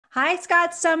Hi,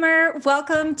 Scott Summer.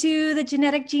 Welcome to the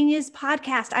Genetic Genius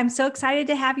podcast. I'm so excited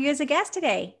to have you as a guest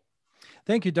today.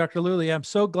 Thank you, Dr. Lully. I'm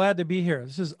so glad to be here.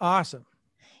 This is awesome.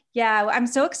 Yeah, I'm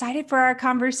so excited for our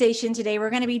conversation today.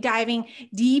 We're going to be diving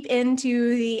deep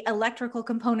into the electrical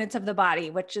components of the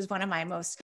body, which is one of my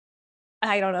most,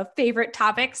 favorite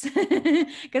topics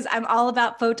because I'm all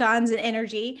about photons and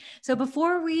energy. So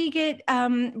before we get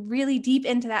really deep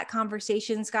into that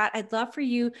conversation, Scott, I'd love for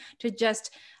you to just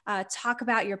talk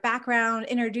about your background,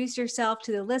 introduce yourself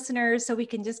to the listeners so we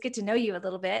can just get to know you a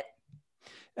little bit.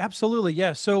 Absolutely.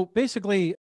 Yeah. So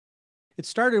basically, it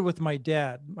started with my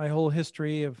dad, my whole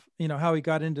history of, how he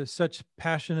got into such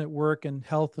passionate work and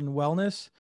health and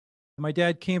wellness. My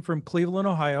dad came from Cleveland,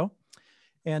 Ohio,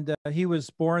 and he was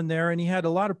born there and he had a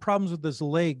lot of problems with his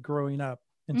leg growing up.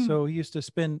 And Mm. so he used to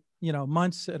spend,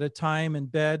 months at a time in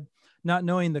bed, not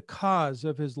knowing the cause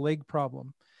of his leg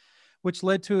problem, which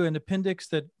led to an appendix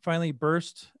that finally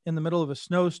burst in the middle of a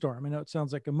snowstorm. I know it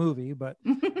sounds like a movie, but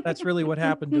that's really what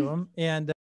happened to him.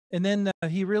 And then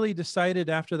he really decided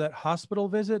after that hospital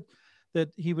visit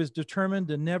that he was determined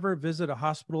to never visit a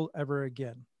hospital ever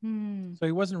again. Mm. So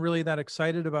he wasn't really that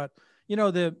excited about,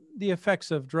 the effects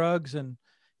of drugs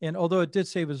and although it did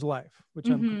save his life, which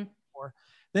I'm Mm-hmm. grateful for.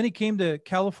 Then he came to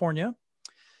California.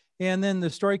 And then the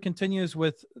story continues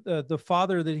with the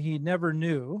father that he never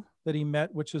knew that he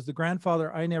met, which is the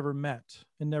grandfather I never met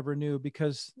and never knew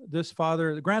because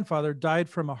the grandfather died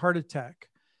from a heart attack.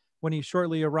 When he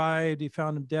shortly arrived, he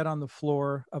found him dead on the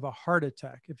floor of a heart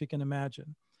attack, if you can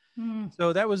imagine. Mm.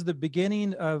 So that was the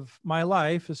beginning of my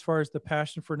life as far as the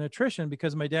passion for nutrition,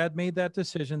 because my dad made that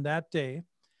decision that day.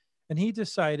 And he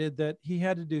decided that he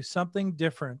had to do something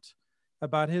different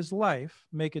about his life,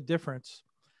 make a difference,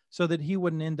 so that he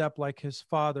wouldn't end up like his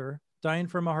father, dying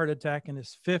from a heart attack in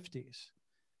his 50s,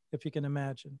 if you can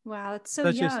imagine. Wow, it's so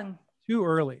That's just young. too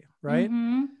early, right?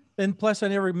 Mm-hmm. And plus, I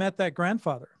never met that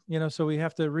grandfather, so we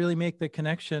have to really make the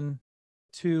connection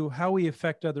to how we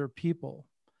affect other people,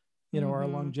 our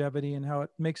Mm-hmm. longevity and how it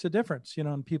makes a difference,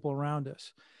 in people around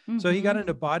us. So he got Mm-hmm.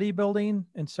 into bodybuilding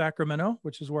in Sacramento,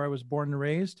 which is where I was born and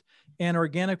raised, and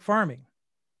organic farming.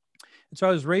 And so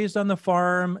I was raised on the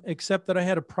farm, except that I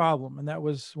had a problem. And that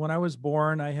was when I was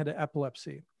born, I had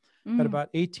epilepsy. At Mm. about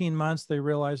 18 months, they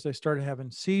realized I started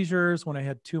having seizures when I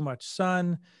had too much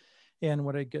sun and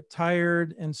when I get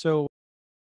tired. And so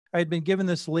I had been given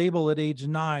this label at age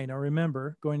 9. I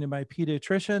remember going to my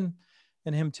pediatrician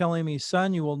and him telling me,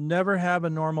 son, you will never have a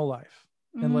normal life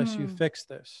unless you Mm. fix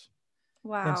this.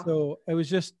 And Wow. so it was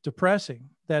just depressing.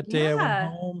 That day I went Yeah.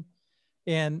 home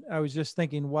and I was just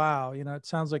thinking, wow, it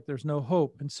sounds like there's no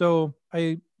hope. And so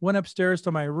I went upstairs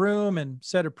to my room and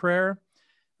said a prayer.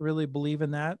 I really believe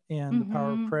in that and the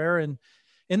power of Mm-hmm. prayer. And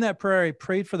in that prayer, I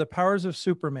prayed for the powers of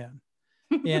Superman.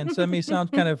 And so that may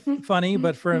sound kind of funny,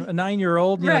 but for a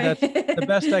 9-year-old, Right. that's the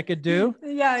best I could do.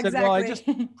 Yeah, Said, well, I just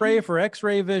exactly. pray for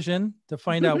x-ray vision to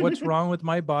find out what's wrong with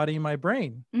my body and my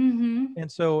brain. Mm-hmm.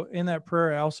 And so in that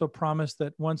prayer, I also promised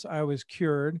that once I was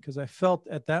cured, because I felt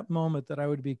at that moment that I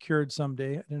would be cured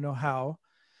someday, I didn't know how,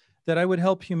 that I would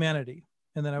help humanity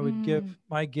and that I would Mm. give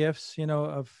my gifts,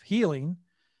 of healing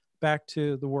back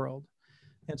to the world.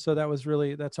 And so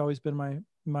that's always been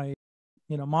my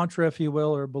mantra, if you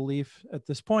will, or belief at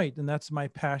this point, and that's my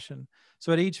passion.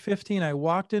 So at age 15, I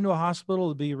walked into a hospital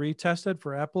to be retested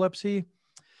for epilepsy,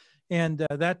 and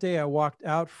that day I walked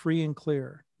out free and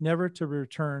clear, never to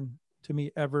return to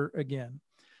me ever again.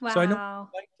 So I know what Wow.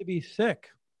 it's like to be sick,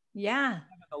 Yeah.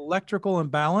 electrical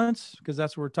imbalance, because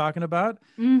that's what we're talking about,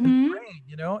 in the Mm-hmm.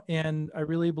 brain, and I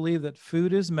really believe that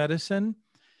food is medicine.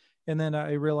 And then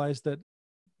I realized that,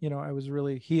 I was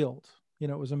really healed.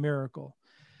 It was a miracle.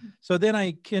 So then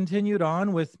I continued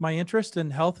on with my interest in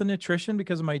health and nutrition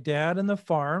because of my dad and the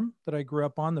farm that I grew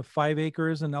up on, the 5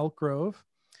 acres in Elk Grove,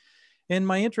 and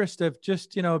my interest of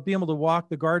just, being able to walk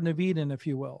the Garden of Eden, if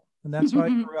you will. And that's how I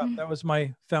grew up. That was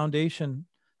my foundation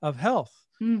of health.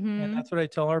 And Mm-hmm. that's what I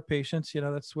tell our patients,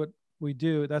 that's what we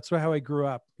do. That's how I grew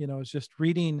up, is just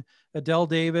reading Adele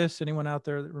Davis. Anyone out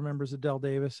there that remembers Adele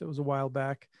Davis? It was a while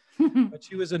back, but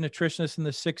she was a nutritionist in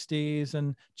the 60s,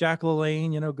 and Jack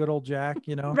LaLanne, good old Jack,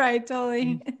 Right, totally.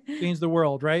 changed, changed the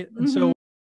world, right? And Mm-hmm. so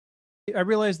I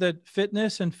realized that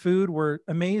fitness and food were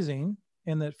amazing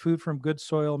and that food from good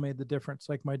soil made the difference.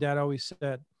 Like my dad always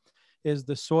said, is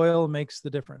the soil makes the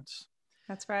difference.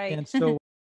 That's right. And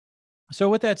so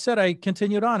with that said, I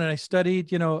continued on and I studied,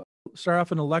 start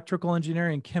off in electrical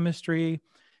engineering, chemistry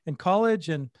in college.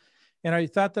 And I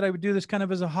thought that I would do this kind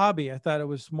of as a hobby. I thought it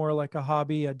was more like a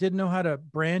hobby. I didn't know how to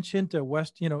branch into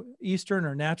Eastern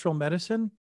or natural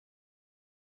medicine.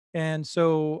 And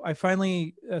so I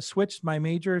finally switched my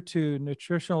major to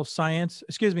nutritional science,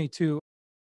 to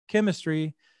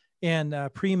chemistry and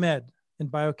pre-med in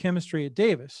biochemistry at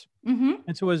Davis. Mm-hmm.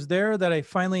 And so it was there that I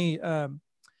finally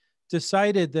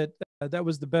decided that that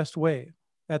was the best way.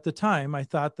 At the time, I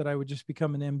thought that I would just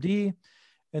become an MD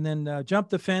and then jump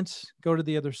the fence, go to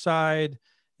the other side,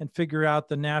 and figure out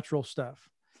the natural stuff.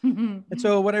 And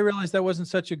so what I realized, that wasn't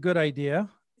such a good idea.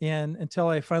 And until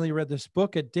I finally read this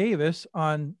book at Davis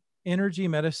on energy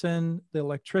medicine, the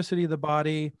electricity of the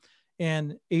body,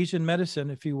 and Asian medicine,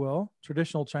 if you will,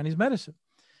 traditional Chinese medicine.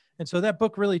 And so that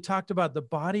book really talked about the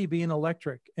body being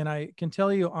electric. And I can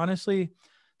tell you honestly,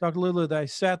 Dr. Lulu, that I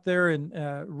sat there and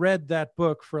read that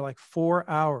book for like 4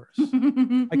 hours.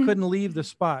 I couldn't leave the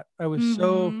spot. I was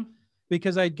so, Mm-hmm.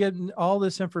 because I'd gotten all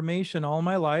this information all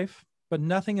my life, but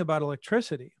nothing about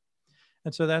electricity.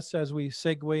 And so that's, as we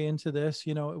segue into this,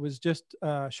 it was just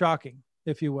shocking,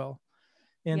 if you will.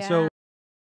 And Yeah. so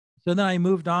then I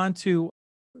moved on to,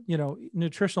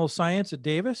 nutritional science at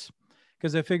Davis,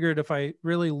 because I figured if I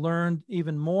really learned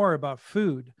even more about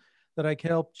food, that I could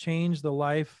help change the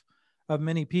life of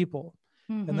many people.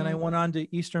 And then I Mm-hmm. went on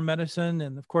to Eastern medicine.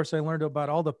 And of course, I learned about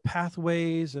all the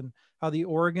pathways and how the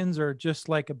organs are just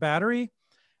like a battery.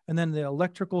 And then the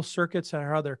electrical circuits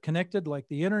are how they're connected, like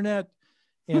the internet.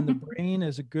 And the brain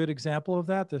is a good example of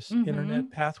that, this Mm-hmm.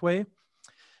 internet pathway.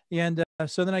 And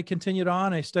so then I continued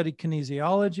on. I studied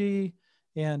kinesiology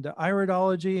and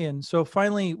iridology. And so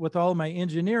finally, with all my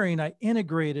engineering, I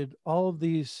integrated all of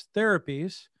these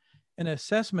therapies and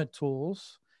assessment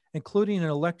tools, including an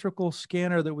electrical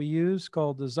scanner that we use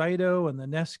called the Zyto and the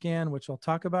Nest Scan, which I'll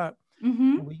talk about. And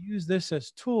Mm-hmm. we use this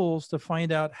as tools to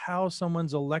find out how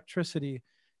someone's electricity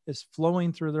is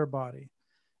flowing through their body.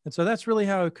 And so that's really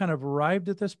how I kind of arrived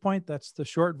at this point. That's the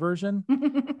short version.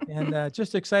 And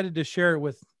just excited to share it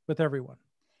with everyone.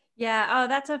 Yeah. Oh,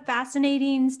 that's a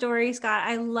fascinating story, Scott.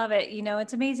 I love it.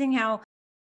 It's amazing how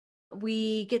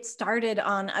we get started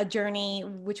on a journey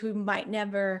which we might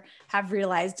never have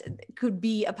realized could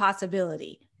be a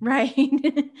possibility, right?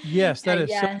 Yes, that is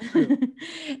so Yeah. true.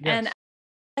 And Yes.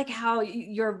 like how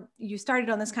you started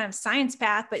on this kind of science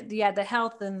path, but you had the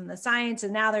health and the science,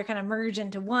 and now they're kind of merged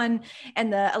into one.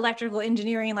 And the electrical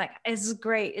engineering, like, is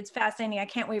great. It's fascinating. I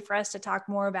can't wait for us to talk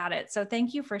more about it. So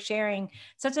thank you for sharing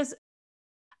such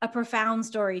a profound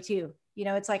story too.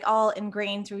 It's like all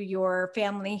ingrained through your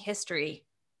family history.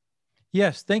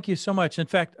 Yes, thank you so much. In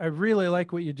fact, I really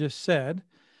like what you just said.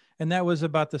 And that was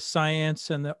about the science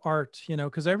and the art,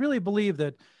 because I really believe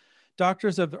that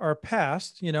doctors of our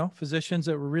past, physicians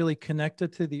that were really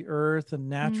connected to the earth and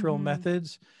natural Mm-hmm.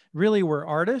 methods, really were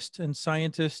artists and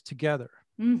scientists together.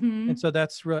 And Mm-hmm. so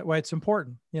that's why it's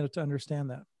important, to understand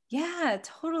that. Yeah,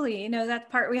 totally. That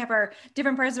part, we have our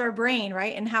different parts of our brain,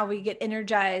 right? And how we get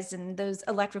energized and those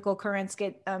electrical currents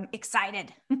get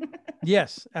excited.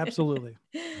 Yes, absolutely.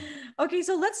 Okay,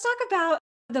 so let's talk about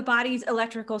the body's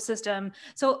electrical system.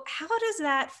 So how does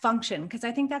that function? Because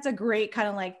I think that's a great kind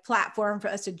of like platform for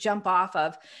us to jump off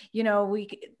of.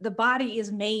 The body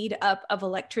is made up of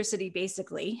electricity,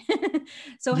 basically.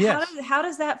 So Yes. how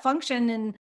does that function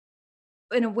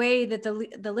in a way that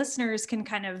the listeners can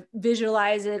kind of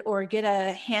visualize it or get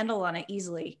a handle on it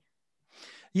easily?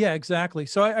 Yeah, exactly.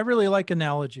 So I really like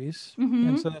analogies. And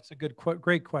Mm-hmm. so that's a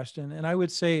great question. And I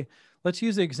would say, let's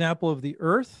use the example of the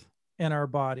earth and our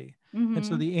body. And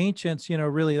so Mm-hmm. the ancients,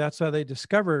 really that's how they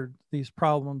discovered these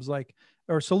problems,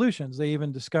 or solutions. They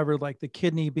even discovered like the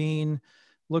kidney bean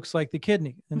looks like the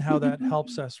kidney and how that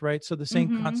helps us, right? So the same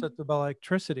Mm-hmm. concept about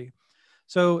electricity.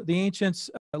 So the ancients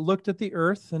looked at the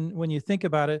earth. And when you think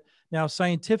about it, now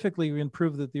scientifically, we can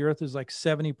prove that the earth is like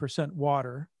 70%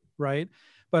 water, right?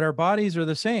 But our bodies are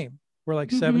the same. We're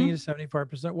like 70 to Mm-hmm.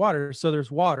 75% water. So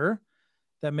there's water.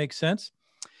 That makes sense.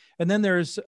 And then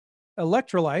there's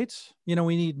electrolytes. We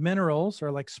need minerals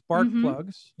or like spark Mm-hmm.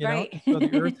 plugs, Right. and so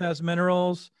the earth has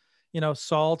minerals.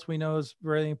 Salt we know is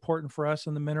very important for us,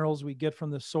 and the minerals we get from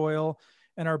the soil.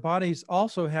 And our bodies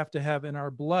also have to have in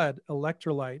our blood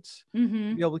electrolytes to be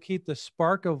Mm-hmm. able to keep the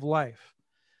spark of life.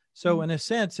 So in a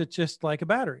sense, it's just like a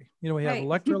battery. We have Right.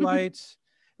 electrolytes,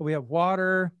 we have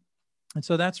water. And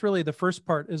so that's really the first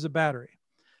part, is a battery.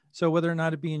 So whether or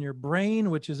not it be in your brain,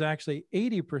 which is actually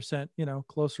 80%,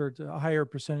 closer to a higher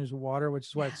percentage of water, which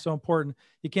is why Yeah. it's so important.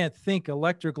 You can't think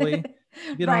electrically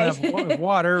if you don't have Right.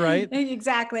 water, right?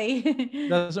 Exactly.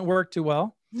 Doesn't work too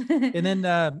well. And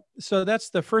then, so that's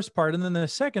the first part. And then the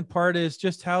second part is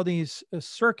just how these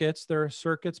circuits, there are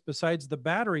circuits besides the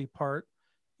battery part,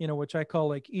 which I call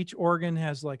like each organ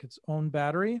has like its own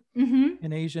battery Mm-hmm.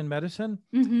 in Asian medicine.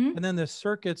 Mm-hmm. And then the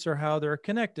circuits are how they're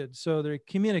connected. So they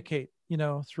communicate,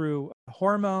 through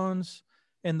hormones,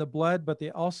 in the blood, but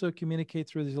they also communicate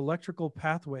through these electrical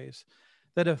pathways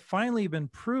that have finally been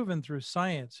proven through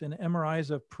science. And MRIs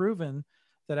have proven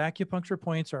that acupuncture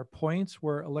points are points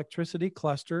where electricity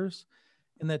clusters,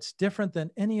 and that's different than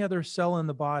any other cell in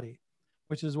the body,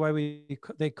 which is why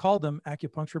they call them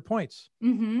acupuncture points.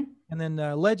 Mm-hmm. And then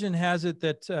legend has it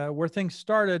that where things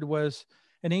started was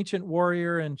an ancient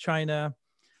warrior in China,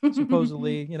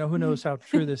 supposedly, who knows how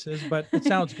true this is, but it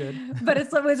sounds good. But it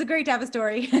was a great to have a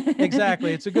story.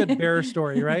 Exactly. It's a good bear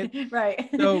story, right? Right.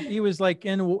 So he was like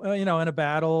in a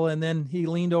battle, and then he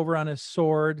leaned over on his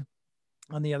sword.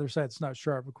 On the other side, it's not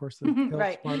sharp, of course, the hilt's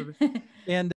Right. part of it.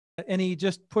 And he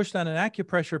just pushed on an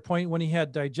acupressure point when he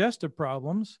had digestive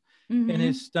problems, and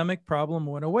his stomach problem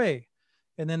went away.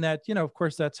 And then that, of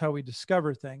course, that's how we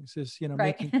discover things, is, Right.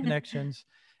 making connections.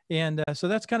 And so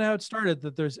that's kind of how it started,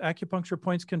 that there's acupuncture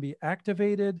points can be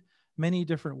activated many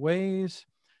different ways,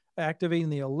 activating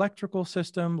the electrical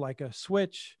system like a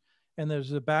switch. And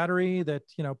there's a battery that,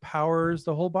 powers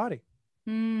the whole body.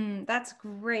 That's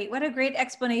great. What a great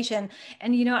explanation.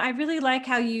 And, I really like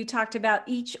how you talked about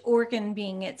each organ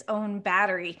being its own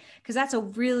battery, because that's a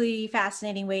really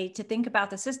fascinating way to think about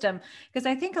the system. Because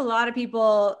I think a lot of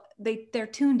people, they're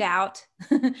tuned out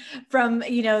from,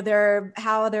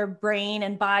 how their brain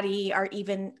and body are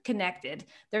even connected.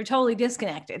 They're totally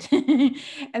disconnected.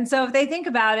 And so if they think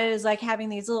about it as like having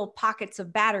these little pockets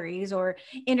of batteries or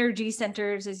energy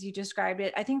centers, as you described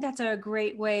it, I think that's a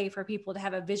great way for people to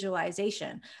have a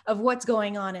visualization of what's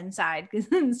going on inside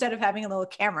instead of having a little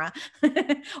camera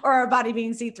or our body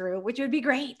being see-through, which would be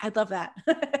great. I'd love that.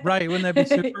 Right. Wouldn't that be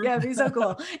super? Yeah, it'd be so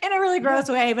cool. In a really gross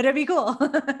way, but it'd be cool.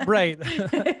 Right.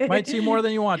 Might see more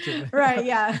than you want to. Right.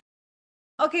 Yeah.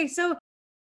 Okay. So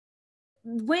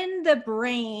when the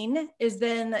brain is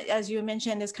then, as you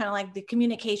mentioned, is kind of like the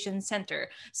communication center.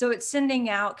 So it's sending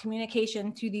out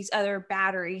communication to these other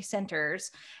battery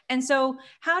centers. And so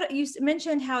how do you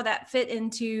mentioned how that fit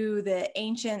into the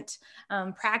ancient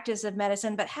practice of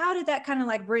medicine, but how did that kind of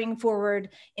like bring forward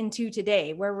into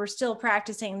today where we're still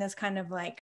practicing this kind of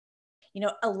like,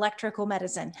 electrical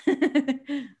medicine?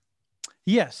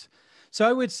 Yes. So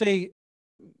I would say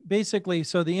basically,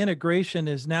 so the integration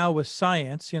is now with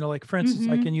science, like for instance,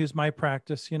 I can use my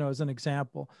practice, as an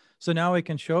example. So now I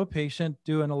can show a patient,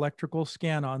 do an electrical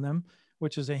scan on them,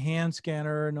 which is a hand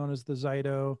scanner known as the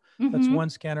Zyto. That's one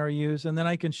scanner I use. And then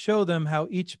I can show them how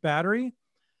each battery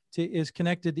is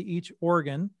connected to each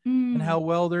organ and how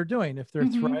well they're doing. If they're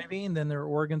thriving, then their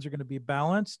organs are going to be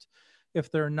balanced. If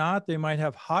they're not, they might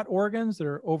have hot organs that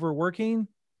are overworking,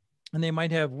 and they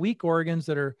might have weak organs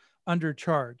that are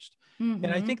undercharged. And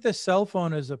I think the cell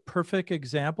phone is a perfect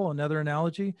example. Another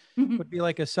analogy would be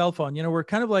like a cell phone. We're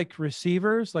kind of like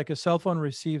receivers, like a cell phone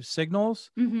receives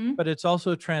signals, but it's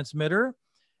also a transmitter.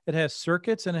 It has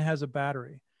circuits and it has a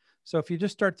battery. So if you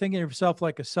just start thinking of yourself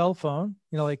like a cell phone,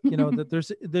 that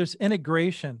there's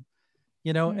integration,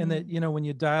 and that, when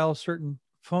you dial certain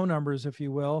phone numbers, if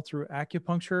you will, through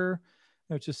acupuncture,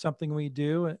 which is something we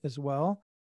do as well,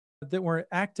 that we're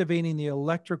activating the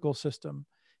electrical system.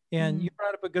 And you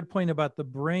brought up a good point about the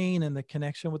brain and the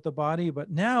connection with the body.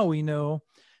 But now we know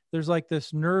there's like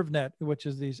this nerve net, which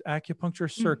is these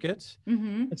acupuncture circuits.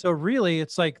 And so really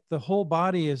it's like the whole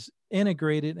body is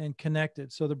integrated and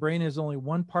connected. So the brain is only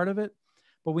one part of it,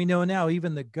 but we know now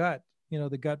even the gut,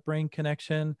 the gut brain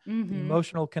connection, the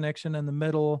emotional connection in the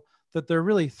middle, that there are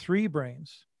really three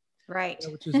brains. Right.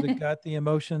 Which is the gut, the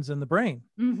emotions, and the brain,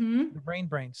 the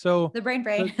brain. So the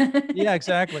brain. Yeah,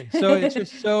 exactly. So it's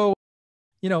just so,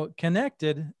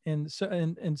 connected in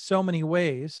so many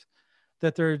ways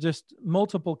that there are just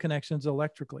multiple connections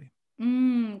electrically.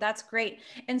 That's great.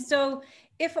 And so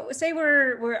if say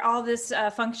we're all this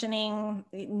functioning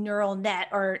neural net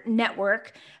or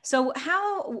network, so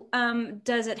how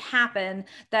does it happen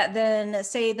that then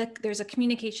say that there's a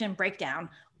communication breakdown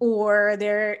or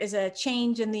there is a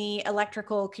change in the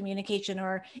electrical communication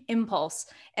or impulse,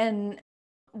 and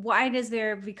why does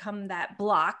there become that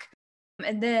block?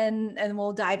 And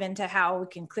we'll dive into how we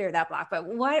can clear that block. But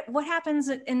what happens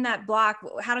in that block?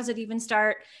 How does it even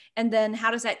start? And then how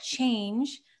does that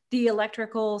change the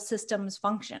electrical system's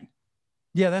function?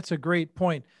 Yeah, that's a great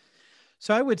point.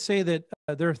 So I would say that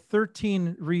there are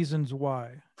 13 reasons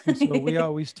why. And so we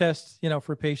always test,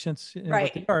 for patients,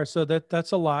 what they are. So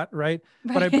that's a lot, right?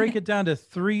 But I break it down to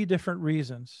three different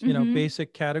reasons,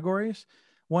 basic categories.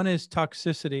 One is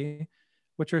toxicity,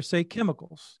 which are, say,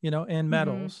 chemicals, and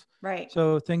metals. Right.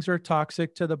 So things are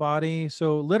toxic to the body.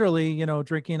 So literally,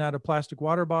 drinking out of plastic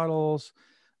water bottles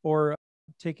or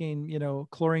taking,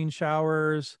 chlorine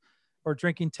showers or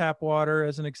drinking tap water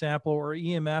as an example, or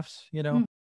EMFs,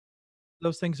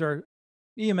 those things are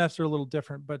EMFs are a little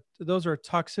different, but those are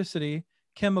toxicity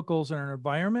chemicals in our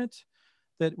environment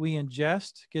that we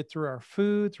ingest, get through our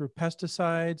food, through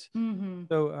pesticides,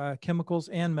 so chemicals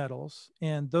and metals,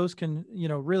 and those can,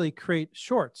 really create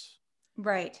shorts.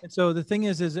 Right. And so the thing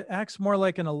is it acts more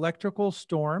like an electrical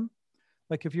storm.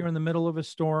 Like if you're in the middle of a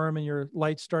storm and your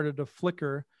light started to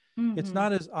flicker, it's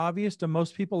not as obvious to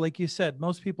most people. Like you said,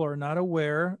 most people are not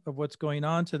aware of what's going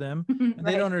on to them, and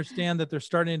they Right. don't understand that they're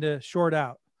starting to short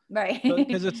out. Right.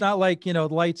 Because it's not like,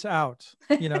 lights out,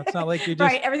 it's not like you just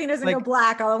Right. Everything doesn't go like,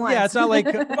 black all at once. yeah, it's not like,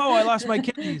 oh, I lost my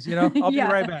kidneys, I'll be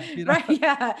Yeah. right back, Right.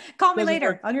 Yeah. Call me doesn't later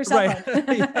work. on your cell Right. phone.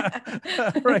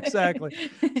 Yeah. Right. Exactly.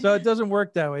 So it doesn't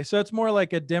work that way. So it's more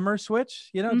like a dimmer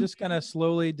switch, just kind of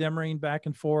slowly dimmering back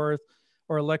and forth,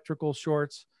 or electrical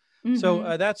shorts.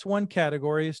 So that's one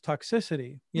category, is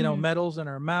toxicity, metals in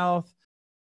our mouth,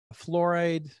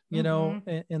 fluoride,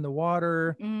 in the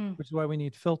water, which is why we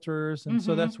need filters. And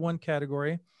so that's one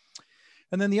category.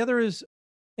 And then the other is,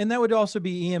 and that would also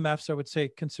be EMFs, I would say,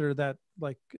 consider that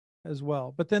like as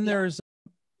well. But then there's,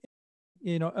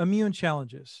 immune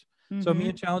challenges. So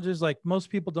immune challenges, like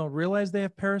most people don't realize they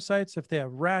have parasites if they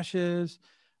have rashes,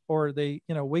 or they,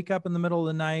 wake up in the middle of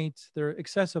the night, they're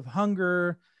excessive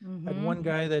hunger. I had one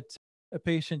guy a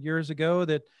patient years ago,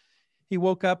 that he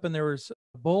woke up and there was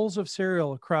bowls of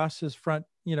cereal across his front,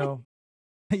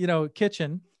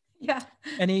 kitchen. Yeah.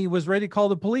 And he was ready to call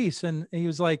the police. And he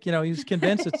was like, he was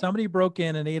convinced that somebody broke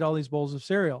in and ate all these bowls of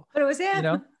cereal. But it was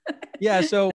him. Yeah.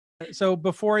 So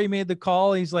before he made the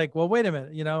call, he's like, well, wait a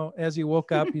minute, as he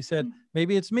woke up, he said,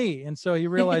 maybe it's me. And so he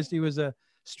realized he was a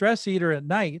stress eater at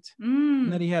night,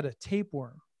 and that he had a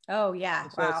tapeworm. Oh yeah.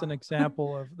 So that's an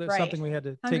example of something we had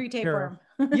to Hungry take care of.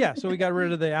 tapeworm. Yeah. So we got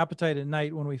rid of the appetite at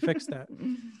night when we fixed that.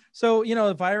 So,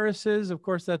 viruses, of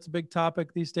course, that's a big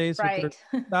topic these days. Right.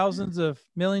 There are thousands of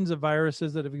millions of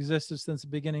viruses that have existed since the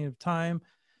beginning of time.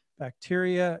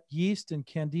 Bacteria, yeast, and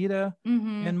candida,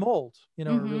 and mold,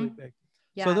 are really big.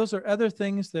 Yeah. So those are other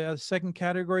things, the second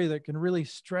category, that can really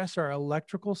stress our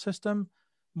electrical system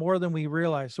more than we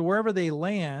realize. So wherever they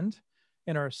land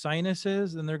in our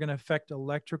sinuses, then they're going to affect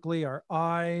electrically our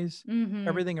eyes,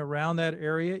 everything around that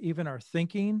area, even our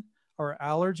thinking. Our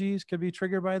allergies could be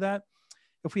triggered by that.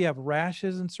 If we have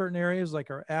rashes in certain areas,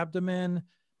 like our abdomen,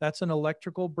 that's an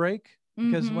electrical break,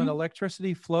 because when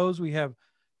electricity flows, we have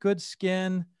good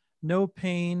skin, no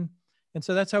pain. And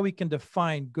so that's how we can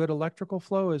define good electrical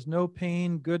flow: is no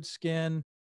pain, good skin.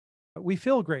 We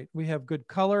feel great. We have good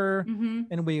color,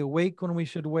 and we awake when we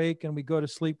should wake, and we go to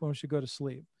sleep when we should go to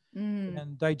sleep.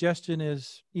 And digestion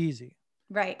is easy.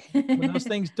 Right. When those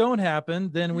things don't happen,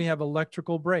 then we have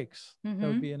electrical breaks. That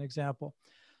would be an example.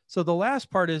 So the last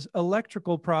part is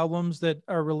electrical problems that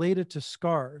are related to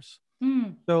scars.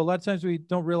 So a lot of times we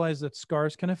don't realize that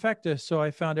scars can affect us. So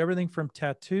I found everything from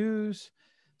tattoos.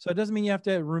 So it doesn't mean you have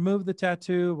to remove the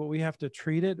tattoo, but we have to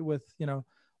treat it with,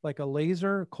 like a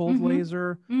laser, cold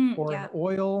laser, or an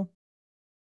oil,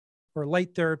 or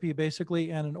light therapy,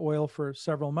 basically, and an oil for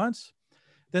several months.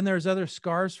 Then there's other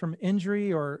scars from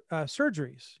injury or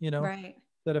surgeries,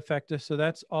 that affect us. So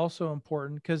that's also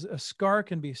important, because a scar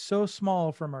can be so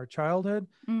small from our childhood,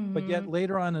 but yet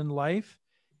later on in life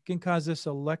can cause this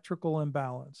electrical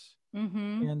imbalance.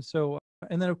 And so,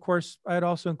 and then of course, I'd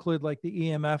also include like the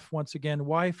EMF, once again,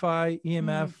 Wi-Fi,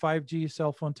 EMF, 5G,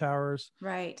 cell phone towers.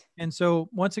 Right. And so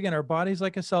once again, our body's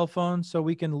like a cell phone, so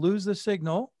we can lose the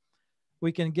signal,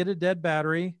 we can get a dead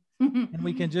battery, and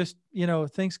we can just,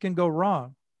 things can go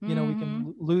wrong. We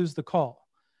can lose the call.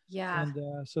 Yeah.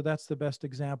 And so that's the best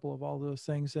example of all those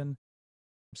things. And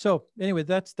so anyway,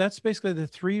 that's basically the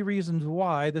three reasons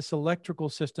why this electrical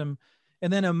system.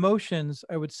 And then emotions,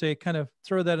 I would say, kind of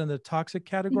throw that in the toxic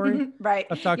category. Right.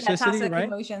 Of toxicity, yeah, toxic right?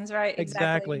 emotions, right?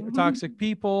 Exactly. Toxic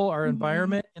people, our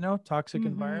environment, toxic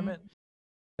environment.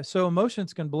 So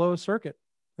emotions can blow a circuit.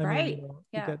 I mean,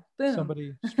 you got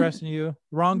somebody stressing you,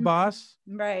 wrong boss,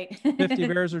 right? 50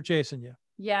 bears are chasing you.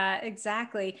 Yeah,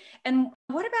 exactly. And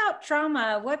what about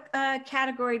trauma? What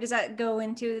category does that go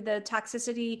into? The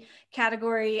toxicity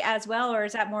category as well? Or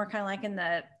is that more kind of like in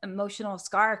the emotional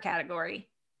scar category?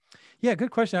 Yeah,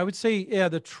 good question. I would say, yeah,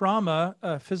 the trauma,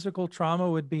 physical trauma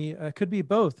would be, could be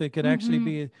both. It could actually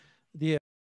be the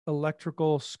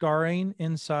electrical scarring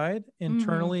inside,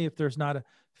 internally, if there's not a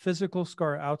physical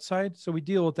scar outside. So we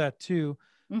deal with that too,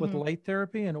 with light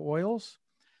therapy and oils.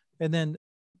 And then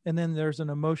there's an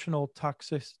emotional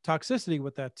toxicity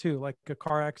with that too, like a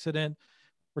car accident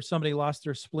where somebody lost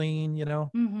their spleen,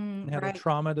 and had a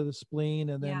trauma to the spleen,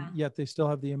 and then yet they still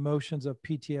have the emotions of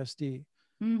PTSD.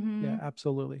 Yeah,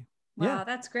 absolutely. Yeah. Wow,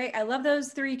 that's great. I love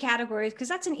those three categories because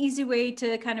that's an easy way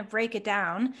to kind of break it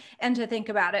down and to think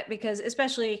about it. Because,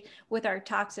 especially with our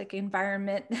toxic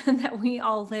environment that we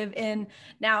all live in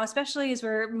now, especially as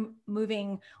we're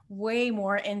moving way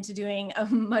more into doing a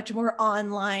much more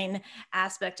online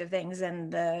aspect of things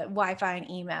and the Wi Fi and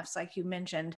EMFs, like you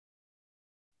mentioned.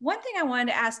 One thing I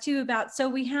wanted to ask too about, so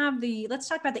we have let's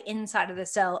talk about the inside of the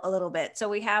cell a little bit. So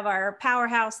we have our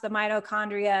powerhouse, the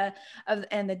mitochondria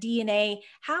and the DNA.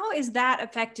 How is that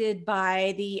affected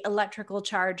by the electrical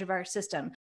charge of our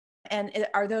system? And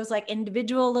are those like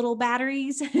individual little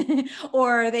batteries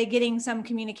or are they getting some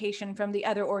communication from the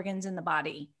other organs in the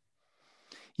body?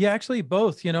 Yeah, actually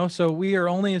both, so we are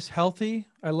only as healthy.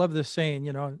 I love this saying,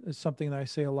 it's something that I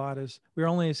say a lot is we're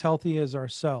only as healthy as our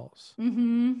cells.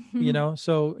 Mm-hmm.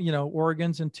 So,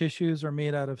 organs and tissues are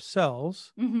made out of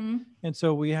cells. Mm-hmm. And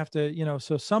so we have to,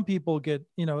 so some people get,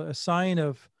 a sign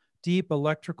of deep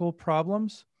electrical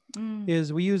problems Mm.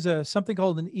 is we use something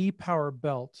called an e-power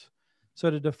belt. So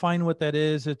to define what that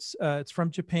is, it's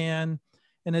from Japan,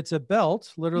 and it's a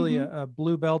belt, literally Mm-hmm. a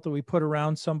blue belt that we put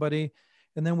around somebody,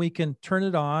 and then we can turn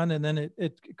it on, and then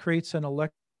it creates an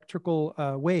electrical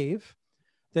wave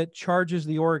that charges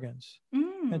the organs.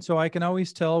 And Mm. so I can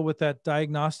always tell with that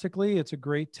diagnostically, it's a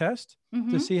great test to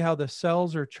Mm-hmm. see how the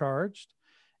cells are charged.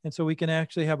 And so we can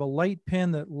actually have a light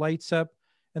pin that lights up.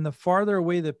 And the farther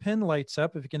away the pin lights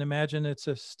up, if you can imagine, it's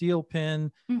a steel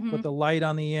pin Mm-hmm. with a light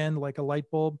on the end, like a light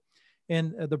bulb.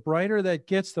 And the brighter that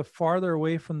gets, the farther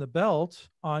away from the belt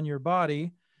on your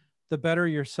body, the better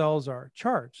your cells are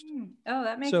charged. Mm. Oh,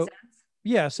 that makes So sense.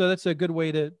 yeah, so that's a good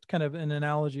way to kind of an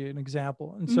analogy, an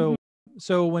example. And Mm-hmm.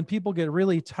 so when people get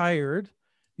really tired,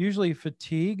 usually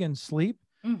fatigue and sleep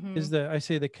Mm-hmm. is I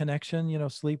say the connection,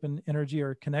 sleep and energy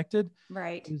are connected.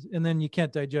 Right. And then you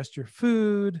can't digest your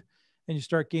food and you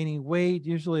start gaining weight.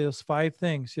 Usually those five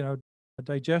things,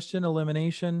 digestion,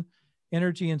 elimination,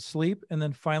 energy and sleep, and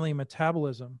then finally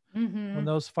metabolism. When Mm-hmm.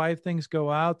 those five things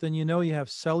go out, then you have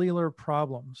cellular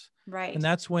problems. And Right.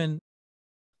 that's when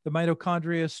the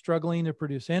mitochondria is struggling to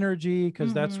produce energy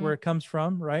because that's Mm-hmm. where it comes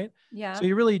from, right? So Yeah.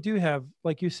 you really do have,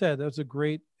 like you said, that was a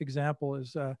great example,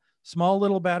 is small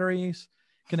little batteries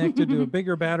connected to a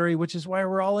bigger battery, which is why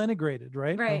we're all integrated,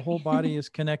 right? Our Right. whole body is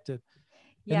connected.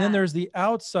 And then Yeah. there's the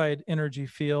outside energy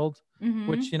field,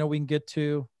 which, Mm-hmm. we can get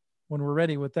to when we're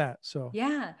ready with that. So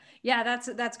Yeah. Yeah,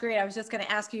 that's great. I was just going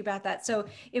to ask you about that. So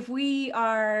if we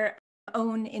are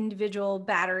own individual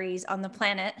batteries on the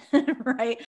planet,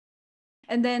 right?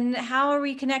 And then how are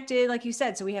we connected? Like you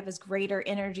said, so we have this greater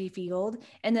energy field,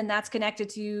 and then that's connected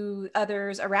to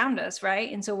others around us,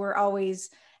 right? And so we're always,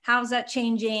 how's that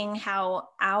changing how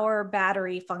our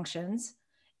battery functions?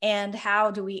 And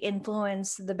how do we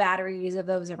influence the batteries of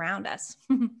those around us?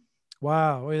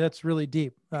 wow, that's really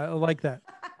deep. I like that.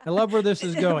 I love where this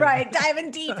is going. Right.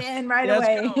 Diving deep in right Yeah, let's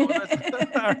away.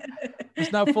 go.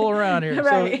 Let's not fool around here.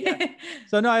 So yeah. Right.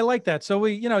 So no, I like that. So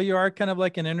you are kind of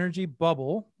like an energy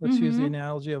bubble. Let's use the Mm-hmm.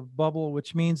 analogy of bubble,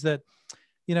 which means that,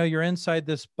 you're inside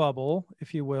this bubble,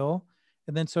 if you will.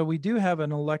 And then so we do have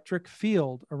an electric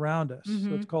field around us. So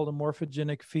Mm-hmm. it's called a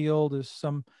morphogenic field, is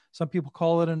some people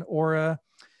call it an aura.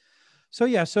 So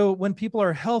yeah, so when people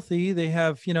are healthy, they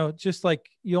have, just like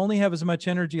you only have as much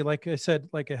energy, like I said,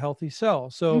 like a healthy cell.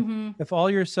 So Mm-hmm. if all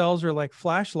your cells are like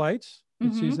flashlights,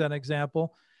 let's use Mm-hmm. that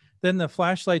example, then the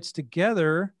flashlights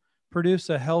together produce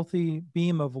a healthy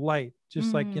beam of light,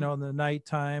 just like, Mm. in the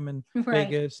nighttime in Right.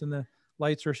 Vegas and the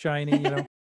lights are shining.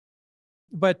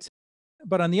 But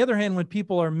on the other hand, when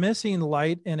people are missing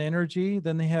light and energy,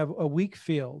 then they have a weak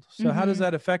field. So how does Mm-hmm.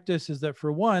 that affect us? Is that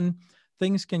for one,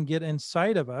 things can get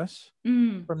inside of us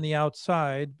Mm. from the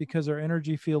outside because our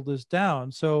energy field is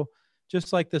down. So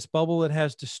just like this bubble that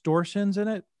has distortions in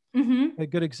it, Mm-hmm. a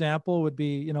good example would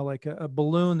be, like a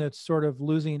balloon that's sort of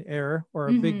losing air, or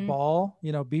a big Mm-hmm. ball,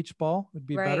 beach ball would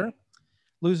be better, Right.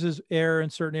 loses air in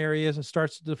certain areas and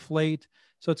starts to deflate.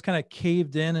 So it's kind of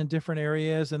caved in different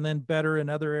areas and then better in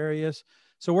other areas.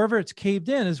 So wherever it's caved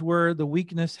in is where the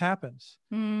weakness happens.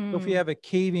 So if you Mm. have a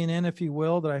caving in, if you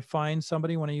will, that I find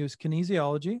somebody when I use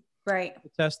kinesiology Right. to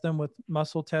test them with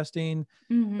muscle testing,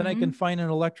 then I can Mm-hmm. find an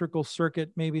electrical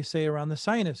circuit, maybe say around the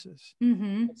sinuses.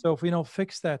 Mm-hmm. So if we don't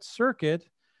fix that circuit,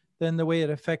 then the way it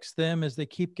affects them is they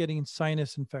keep getting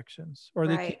sinus infections, or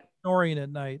they keep Right. snoring at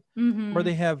night, or Mm-hmm.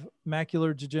 they have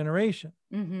macular degeneration.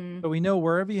 Mm-hmm. So we know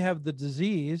wherever you have the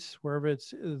disease, wherever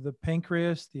it's the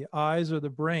pancreas, the eyes, or the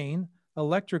brain,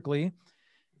 electrically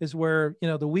is where,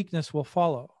 the weakness will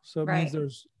follow. So it means Right.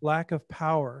 there's lack of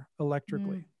power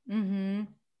electrically. Mm-hmm.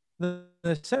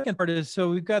 The second part is, so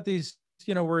we've got these,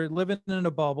 we're living in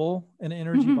a bubble, an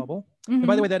energy Mm-hmm. bubble. And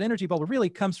by the way, that energy bubble really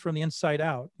comes from the inside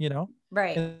out,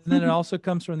 Right. and then it also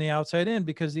comes from the outside in,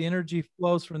 because the energy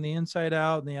flows from the inside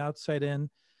out and the outside in.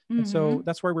 And so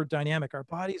that's why we're dynamic. Our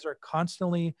bodies are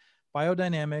constantly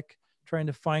biodynamic, trying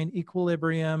to find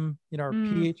equilibrium. Our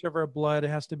pH of our blood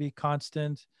has to be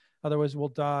constant, otherwise we'll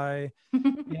die.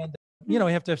 And we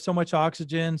have to have so much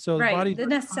oxygen. So the Right. bodies The are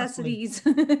constantly,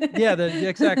 necessities. yeah,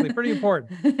 exactly, pretty important.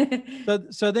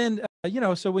 So then,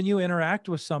 so when you interact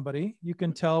with somebody, you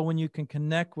can tell when you can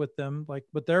connect with them, like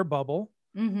with their bubble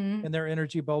and their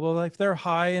energy bubble. If they're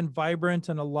high and vibrant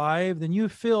and alive, then you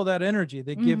feel that energy.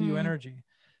 They give you energy.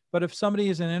 But if somebody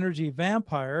is an energy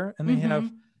vampire and they have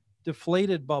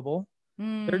deflated bubble,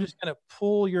 they're just going to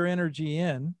pull your energy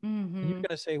in, and you're going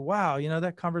to say, wow,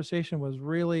 that conversation was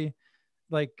really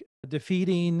like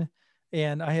defeating,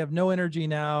 and I have no energy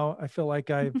now. I feel like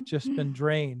I've just been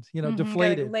drained, Gotta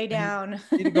deflated. lay I down.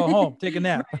 need to go home, take a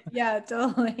nap. Right. Yeah,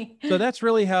 totally. So that's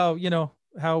really how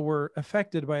we're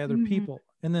affected by other people.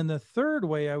 And then the third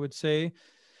way I would say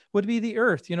would be the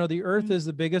earth. The earth is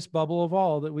the biggest bubble of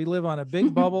all, that we live on a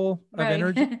big bubble of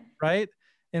energy, Right. right?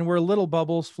 And we're little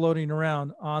bubbles floating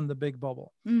around on the big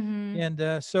bubble.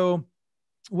 And so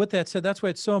with that said, that's why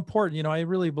it's so important. I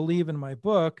really believe in my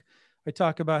book, I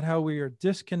talk about how we are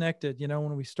disconnected,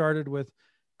 when we started with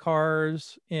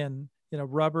cars and,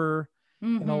 rubber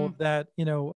and all of that,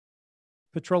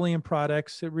 petroleum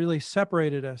products, it really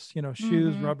separated us,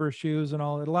 shoes, rubber shoes and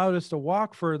all. It allowed us to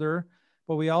walk further,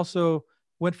 but we also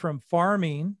went from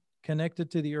farming connected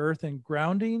to the earth and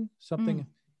grounding, something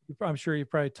I'm sure you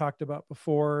probably talked about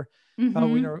before. How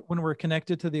when we're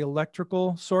connected to the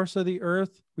electrical source of the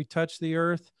earth, we touch the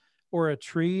earth or a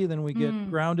tree, then we get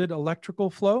grounded electrical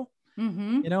flow,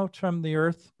 from the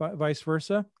earth, vice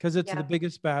versa, because it's the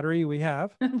biggest battery we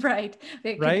have. Right.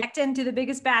 They Right. connect into the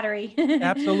biggest battery.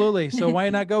 Absolutely. So why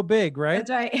not go big, right? That's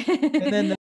right. And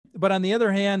then, but on the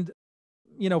other hand,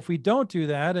 if we don't do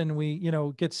that and we,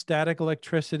 get static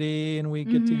electricity and we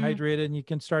get dehydrated and you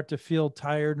can start to feel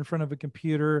tired in front of a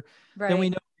computer, then we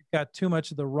Right. know we've got too much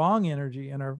of the wrong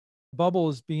energy and our bubble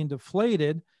is being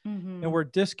deflated and we're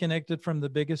disconnected from the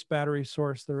biggest battery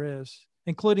source there is,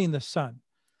 including the sun.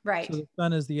 Right. So the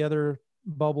sun is the other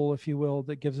bubble, if you will,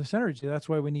 that gives us energy. That's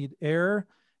why we need air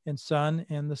and sun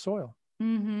and the soil.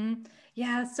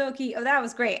 Yeah, so key. Oh, that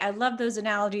was great. I love those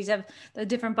analogies of the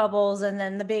different bubbles and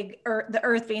then the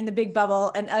earth being the big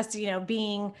bubble and us,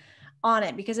 being on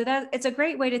it, because it's a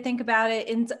great way to think about it.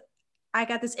 And I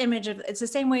got this image of, it's the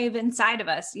same way of inside of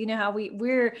us. How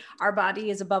our body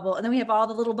is a bubble, and then we have all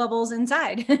the little bubbles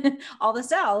inside, all the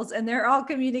cells, and they're all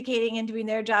communicating and doing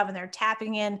their job, and they're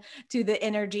tapping in to the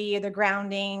energy or the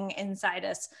grounding inside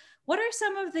us. What are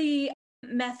some of the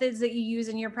methods that you use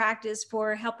in your practice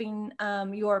for helping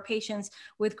your patients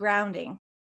with grounding?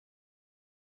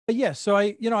 Yes. So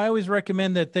I always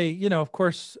recommend that they, of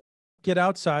course, get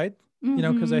outside,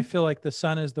 because I feel like the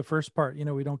sun is the first part,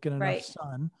 we don't get enough Right.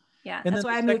 sun. Yeah. And That's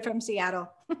then why I moved from Seattle.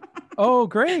 Oh,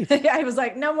 great. I was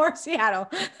like, no more Seattle.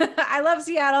 I love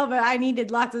Seattle, but I needed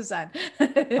lots of sun.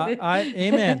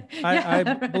 Amen. I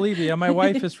believe you. My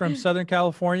wife is from Southern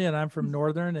California and I'm from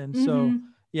Northern. And so,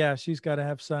 yeah, she's got to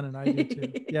have sun and I do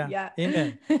too. Yeah. Yeah.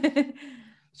 Amen.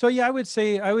 So yeah, I would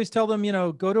say, I always tell them,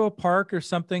 go to a park or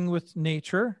something with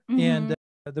nature. And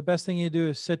the best thing you do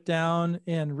is sit down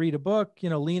and read a book,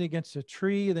 lean against a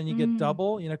tree, then you get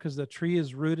double, because the tree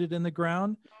is rooted in the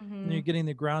ground and you're getting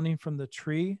the grounding from the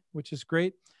tree, which is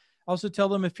great. Also tell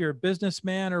them, if you're a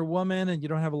businessman or woman and you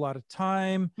don't have a lot of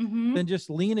time, then just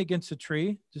lean against a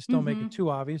tree. Just don't make it too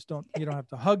obvious. You don't have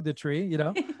to hug the tree,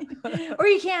 Or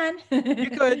you can.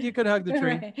 You could hug the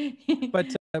tree.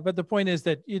 Right. But the point is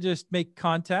that you just make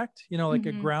contact, like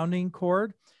a grounding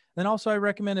cord. Then also I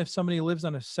recommend, if somebody lives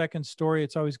on a second story,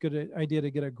 it's always a good idea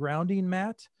to get a grounding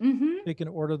mat. You can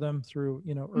order them through,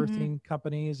 earthing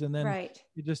companies. And then Right.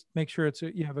 you just make sure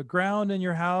you have a ground in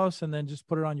your house, and then just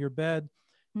put it on your bed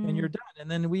and you're done.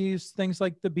 And then we use things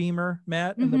like the Beamer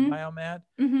mat and the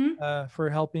biomat for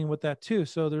helping with that too.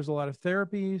 So there's a lot of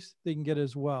therapies they can get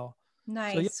as well.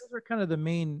 Nice. So yeah, those are kind of the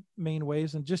main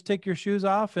ways. And just take your shoes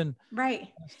off and right.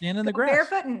 stand in the grass.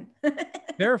 Barefooting.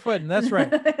 Barefooting. That's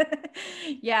right.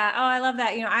 Yeah. Oh, I love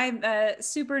that. I'm a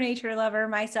super nature lover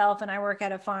myself, and I work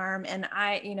at a farm, and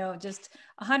I, just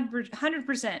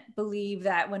 100% believe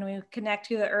that when we connect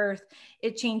to the earth,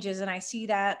 it changes. And I see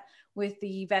that with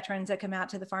the veterans that come out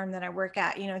to the farm that I work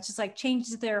at, it's just like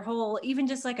changes their whole, even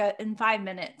just like in 5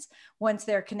 minutes, once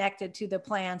they're connected to the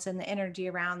plants and the energy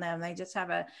around them, they just have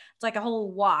it's like a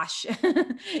whole wash,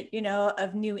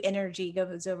 of new energy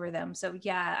goes over them. So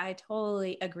yeah, I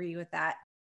totally agree with that.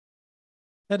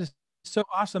 That is so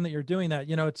awesome that you're doing that.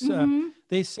 It's Mm-hmm.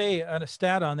 they say a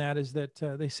stat on that is that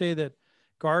they say that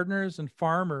gardeners and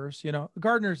farmers,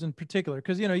 gardeners in particular,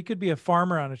 because you could be a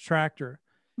farmer on a tractor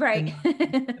and Right. not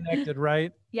be connected,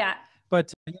 right? Yeah.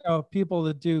 But people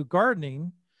that do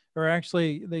gardening are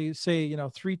actually, they say,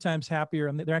 3 times happier,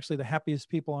 and they're actually the happiest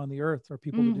people on the earth are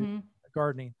people that do Mm-hmm.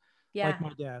 gardening, like Yeah.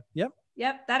 my dad. Yep,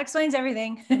 Yep, that explains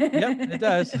everything. yep, it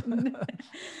does.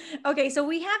 Okay, so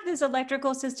we have this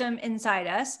electrical system inside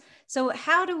us. So,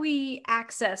 how do we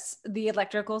access the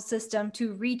electrical system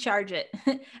to recharge it?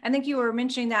 I think you were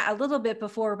mentioning that a little bit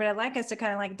before, but I'd like us to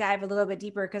kind of like dive a little bit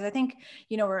deeper because I think,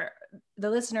 we're the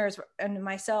listeners and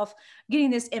myself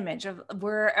getting this image of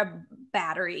we're a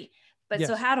battery. But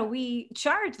so Yes. how do we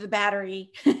charge the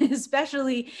battery,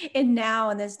 especially in now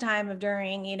in this time of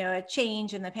during, a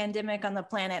change in the pandemic on the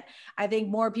planet? I think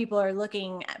more people are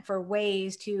looking for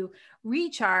ways to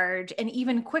recharge and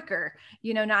even quicker,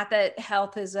 not that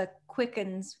health is a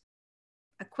quicker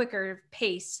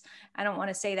pace. I don't want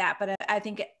to say that, but I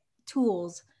think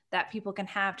tools that people can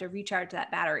have to recharge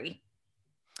that battery.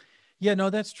 Yeah,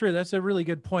 no, that's true. That's a really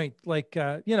good point. Like,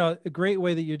 a great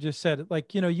way that you just said it.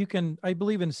 Like, you can, I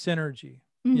believe in synergy,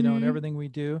 in Mm-hmm. everything we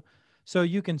do. So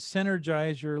you can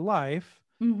synergize your life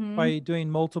Mm-hmm. by doing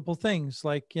multiple things.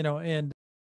 Like, and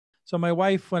so my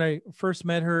wife, when I first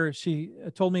met her, she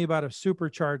told me about a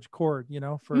supercharged cord,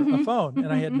 for a phone.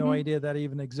 And I had no Mm-hmm. idea that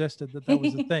even existed, that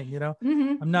was a thing. I'm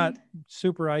Mm-hmm. not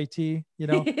super IT,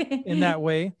 in that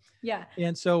way. Yeah.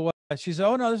 And so she said,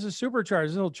 "Oh no, this is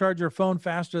supercharged. This will charge your phone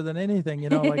faster than anything.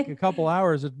 Like a couple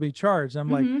hours it'd be charged." I'm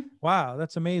like, Mm-hmm. "Wow,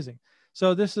 that's amazing."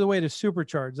 So this is the way to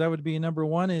supercharge. That would be number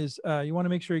one is you want to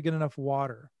make sure you get enough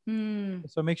water. Mm.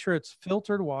 So make sure it's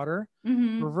filtered water.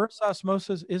 Mm-hmm. Reverse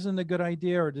osmosis isn't a good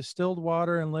idea, or distilled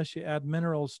water unless you add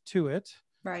minerals to it.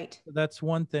 Right. So that's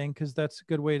one thing, because that's a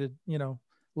good way to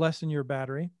lessen your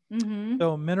battery. Mm-hmm.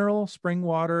 So mineral spring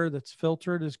water that's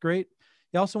filtered is great.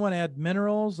 You also want to add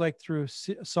minerals like through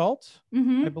salt. I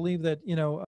Mm-hmm. believe that,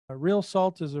 real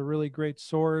salt is a really great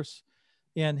source,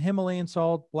 and Himalayan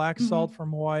salt, black salt Mm-hmm.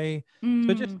 from Hawaii.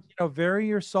 So just, Mm. vary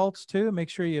your salts too. Make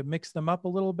sure you mix them up a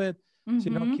little bit so you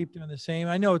don't Mm-hmm. keep doing the same.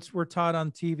 I know we're taught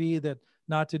on TV that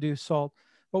not to do salt,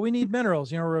 but we need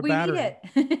minerals. We're a We need battery.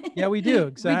 it. Yeah, we do. We do.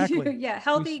 Exactly. Yeah. We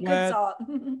Healthy, good sweat. salt.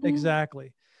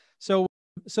 Exactly. So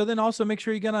then also make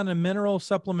sure you get on a mineral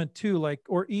supplement too, like,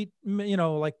 or eat,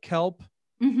 like kelp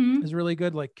Mm-hmm. is really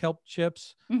good. Like kelp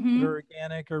chips that are Mm-hmm.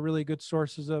 organic are really good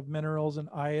sources of minerals and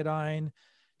iodine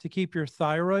to keep your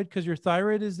thyroid, because your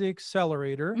thyroid is the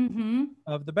accelerator Mm-hmm.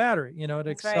 of the battery. It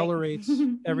That's right. accelerates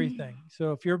everything.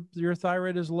 So if your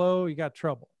thyroid is low, you got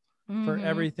trouble. For Mm-hmm.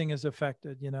 everything is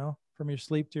affected, from your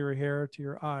sleep to your hair to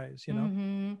your eyes.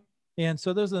 Mm-hmm. And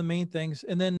so those are the main things.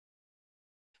 And then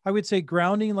I would say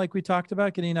grounding, like we talked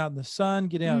about, getting out in the sun,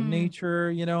 getting out in Mm.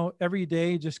 nature, every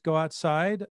day, just go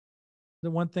outside.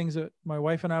 The one things that my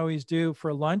wife and I always do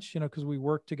for lunch, because we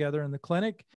work together in the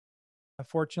clinic.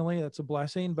 Fortunately, that's a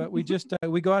blessing, but we just,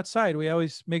 we go outside. We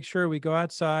always make sure we go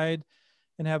outside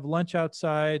and have lunch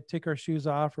outside, take our shoes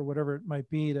off or whatever it might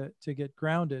be to get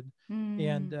grounded.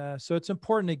 And Mm. so it's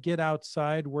important to get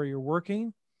outside where you're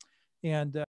working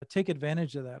and take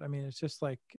advantage of that. I mean, it's just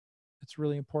like, it's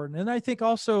really important. And I think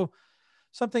also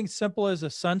something simple as a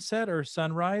sunset or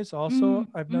sunrise. Also, Mm.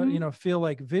 I've know, Mm. feel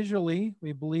like visually,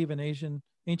 we believe in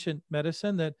ancient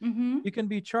medicine that Mm-hmm. you can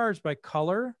be charged by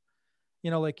color,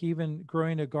 like even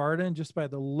growing a garden, just by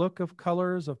the look of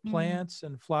colors of Mm. plants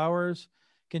and flowers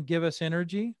can give us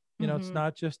energy. It's Mm-hmm.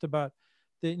 not just about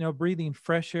breathing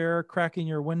fresh air, cracking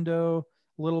your window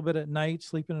a little bit at night,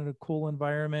 sleeping in a cool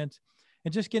environment,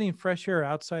 and just getting fresh air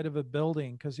outside of a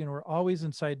building. Because, we're always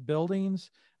inside buildings,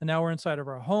 and now we're inside of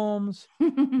our homes,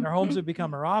 and our homes have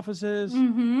become our offices.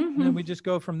 And then Mm-hmm. we just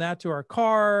go from that to our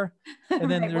car, and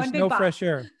then Right. One there's big no box. fresh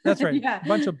air. That's right. Yeah. A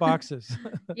bunch of boxes.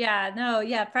 Yeah. No,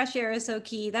 yeah. Fresh air is so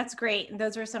key. That's great. And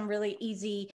those are some really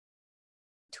easy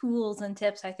tools and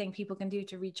tips I think people can do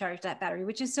to recharge that battery,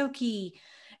 which is so key.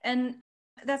 And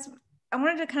that's, I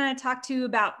wanted to kind of talk to you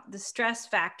about the stress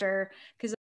factor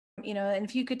because, and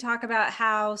if you could talk about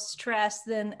how stress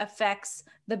then affects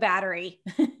the battery,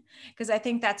 because I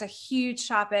think that's a huge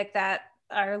topic that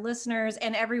our listeners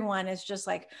and everyone is just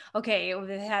like, okay, we've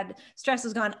had stress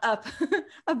has gone up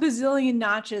a bazillion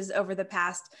notches over the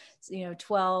past,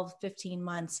 12, 15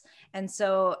 months. And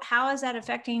so, how is that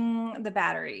affecting the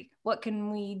battery? What can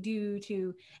we do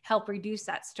to help reduce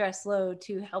that stress load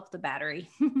to help the battery?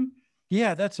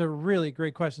 Yeah, that's a really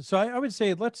great question. So I would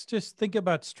say let's just think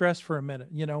about stress for a minute,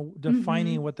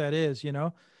 defining Mm-hmm. what that is.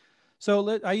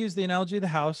 So I use the analogy of the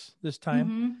house this time.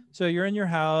 Mm-hmm. So you're in your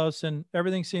house and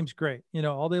everything seems great.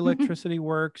 All the electricity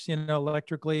works,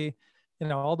 electrically.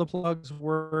 all the plugs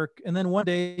work. And then one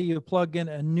day you plug in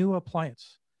a new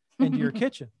appliance into your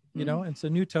kitchen, and it's a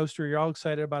new toaster. You're all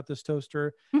excited about this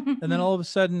toaster. And then all of a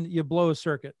sudden you blow a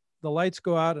circuit. The lights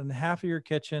go out in half of your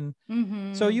kitchen.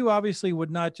 So you obviously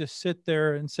would not just sit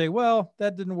there and say, well,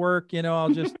 that didn't work. I'll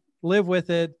just live with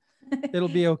it. It'll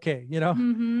be okay.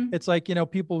 It's like,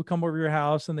 people would come over your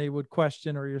house and they would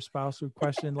question, or your spouse would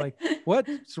question, like,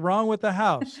 what's wrong with the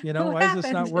house? What Why is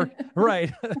this not happened? working?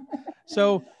 Right.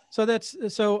 So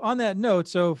on that note,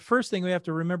 so first thing we have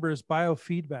to remember is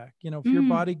biofeedback. If your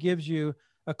body gives you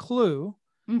a clue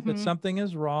that something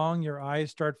is wrong, your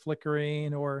eyes start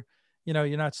flickering, or,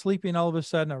 you're not sleeping, all of a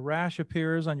sudden a rash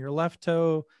appears on your left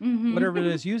toe, whatever it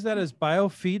is, use that as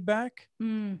biofeedback.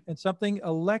 And something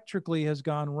electrically has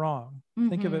gone wrong.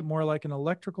 Think of it more like an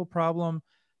electrical problem.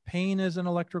 Pain is an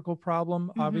electrical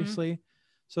problem, obviously.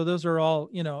 So those are all,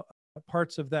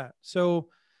 parts of that. So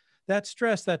that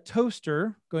stress, that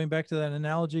toaster, going back to that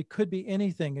analogy, could be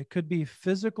anything. It could be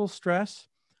physical stress.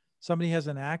 Somebody has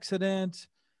an accident,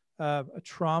 a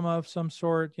trauma of some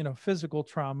sort, physical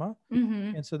trauma.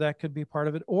 And so that could be part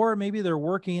of it. Or maybe they're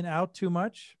working out too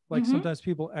much. Like sometimes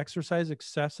people exercise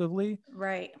excessively.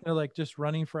 Right. Like just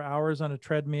running for hours on a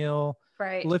treadmill,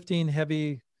 Right. lifting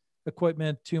heavy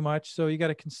equipment too much. So you got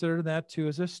to consider that too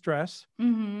as a stress.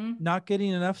 Not getting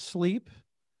enough sleep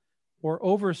or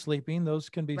oversleeping. Those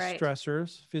can be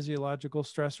stressors, physiological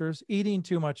stressors. Eating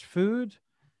too much food,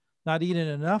 not eating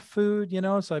enough food,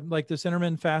 so like this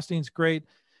intermittent fasting is great.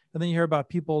 And then you hear about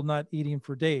people not eating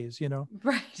for days,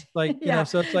 Right. like, Yeah.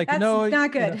 so it's like, That's no,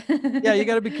 not good. yeah, you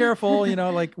got to be careful,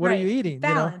 like, what are Right. you eating?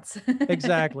 Balance.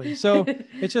 Exactly. So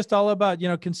it's just all about,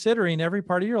 considering every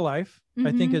part of your life,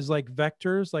 I think is like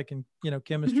vectors, like in,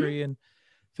 chemistry and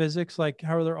physics, like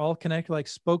how they're all connected, like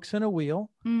spokes in a wheel.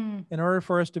 In order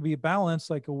for us to be balanced,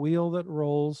 like a wheel that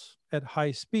rolls at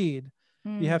high speed,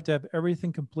 you have to have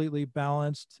everything completely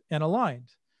balanced and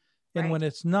aligned. And when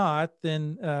it's not,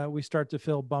 then we start to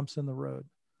feel bumps in the road.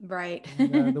 Right.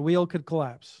 And, the wheel could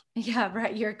collapse. Yeah,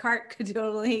 right. Your cart could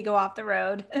totally go off the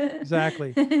road.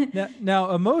 Exactly.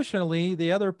 Now, emotionally,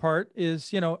 the other part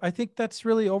is, I think that's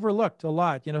really overlooked a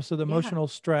lot, so the emotional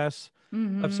stress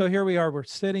of, so here we are, we're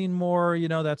sitting more,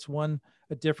 that's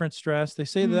a different stress. They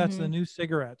say that that's the new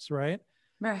cigarettes, right?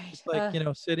 Right. It's like,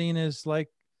 sitting is like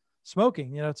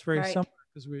smoking, it's very Right. similar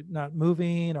because we're not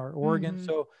moving our organs.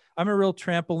 So I'm a real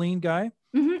trampoline guy.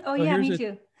 Oh, So yeah, here's me it.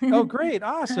 too. Oh, great.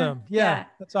 Awesome. Yeah,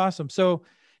 that's awesome. So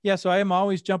yeah, so I am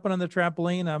always jumping on the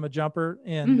trampoline. I'm a jumper.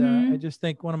 And I just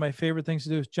think one of my favorite things to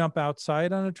do is jump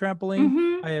outside on a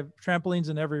trampoline. I have trampolines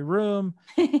in every room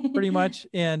pretty much.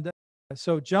 And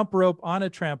so jump rope on a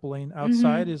trampoline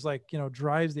outside is like,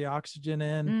 drives the oxygen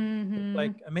in. It's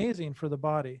like amazing for the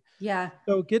body. Yeah.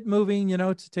 So get moving,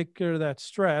 to take care of that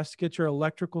stress, get your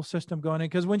electrical system going in.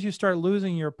 Because once you start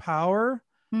losing your power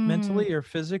mentally or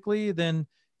physically, then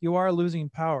you are losing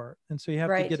power. And so you have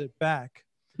to get it back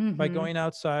by going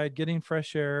outside, getting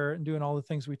fresh air, and doing all the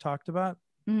things we talked about.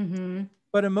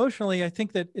 But emotionally, I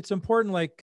think that it's important,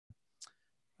 like,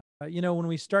 when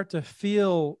we start to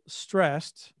feel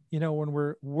stressed, when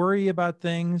we're worried about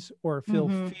things or feel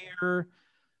fear,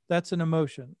 that's an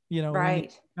emotion. We need to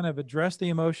kind of address the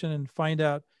emotion and find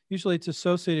out, usually it's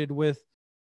associated with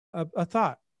a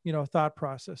thought, a thought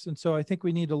process. And so I think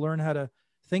we need to learn how to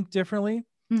think differently.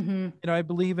 I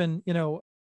believe in,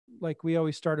 like we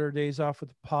always start our days off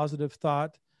with a positive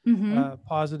thought,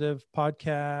 positive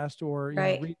podcast, or,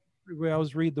 we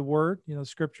always read the word,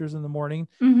 scriptures in the morning.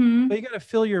 But you got to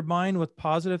fill your mind with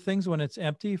positive things when it's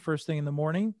empty first thing in the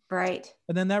morning. Right.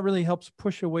 And then that really helps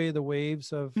push away the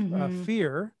waves of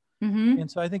fear. And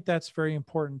so I think that's very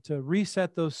important to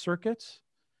reset those circuits,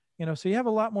 so you have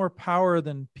a lot more power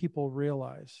than people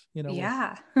realize,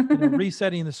 with,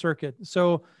 resetting the circuit.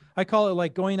 So I call it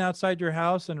like going outside your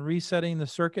house and resetting the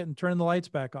circuit and turning the lights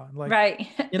back on. Like,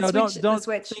 don't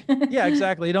switch. Think, yeah,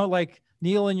 exactly. You don't like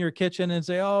kneel in your kitchen and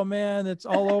say, oh man, it's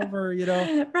all over, Right,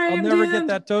 I'll I'm never doomed. get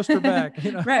that toaster back,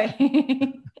 Right.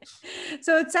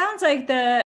 So it sounds like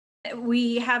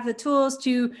we have the tools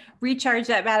to recharge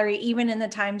that battery even in the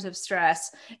times of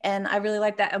stress. And I really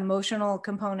like that emotional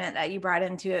component that you brought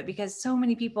into it, because so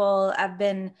many people have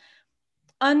been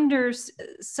under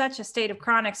such a state of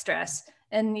chronic stress.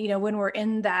 And, when we're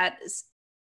in that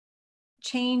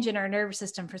change in our nervous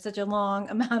system for such a long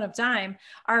amount of time,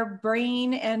 our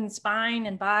brain and spine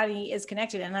and body is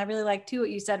connected. And I really like too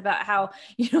what you said about how,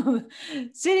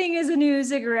 sitting is a new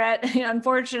cigarette,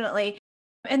 unfortunately.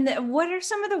 And what are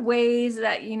some of the ways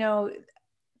that,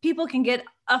 people can get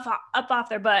up off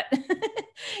their butt?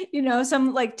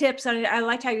 Some like tips. I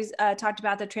liked how you talked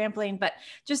about the trampoline, but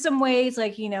just some ways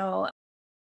like,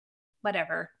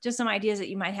 whatever, just some ideas that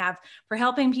you might have for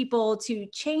helping people to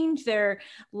change their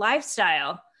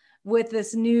lifestyle with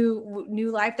this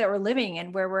new life that we're living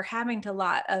in, where we're having to a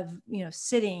lot of,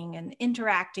 sitting and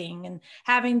interacting and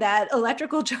having that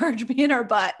electrical charge be in our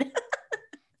butt.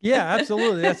 Yeah,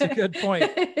 absolutely. That's a good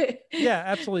point. Yeah,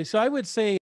 absolutely. So I would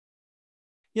say,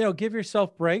 give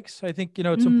yourself breaks. I think,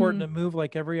 it's important to move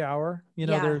like every hour.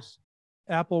 Yeah. There's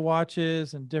Apple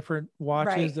watches and different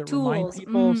watches Right. that remind Tools.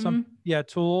 people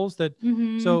tools that,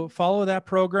 so follow that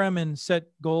program and set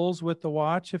goals with the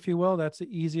watch, if you will. That's the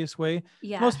easiest way.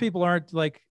 Yeah. Most people aren't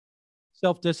like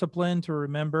self-disciplined to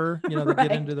remember, they Right.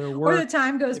 get into their work. Or the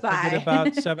time goes They by. forget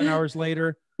about 7 hours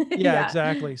later. Yeah,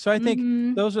 exactly. So I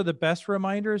think those are the best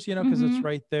reminders, because it's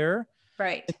right there.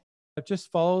 Right.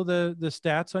 Just follow the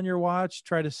stats on your watch.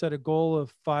 Try to set a goal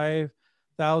of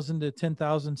 5,000 to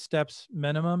 10,000 steps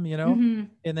minimum,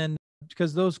 and then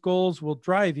because those goals will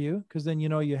drive you, because then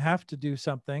you have to do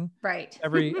something right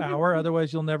every hour.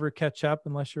 Otherwise, you'll never catch up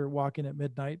unless you're walking at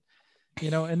midnight.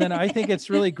 And then I think it's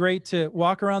really great to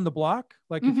walk around the block,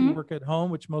 like if you work at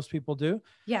home, which most people do.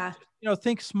 Yeah.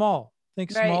 Think small,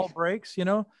 small breaks,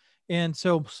 and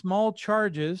so small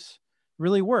charges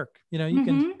really work. You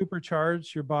can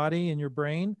supercharge your body and your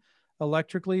brain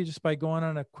electrically just by going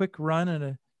on a quick run and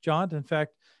a jaunt. In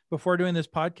fact, before doing this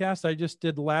podcast, I just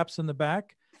did laps in the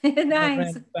back.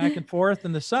 Nice. Ran back and forth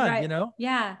in the sun, right.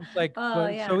 Yeah. It's like,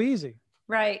 yeah. so easy.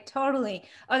 Right. Totally.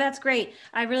 Oh, that's great.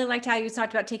 I really liked how you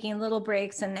talked about taking little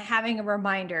breaks and having a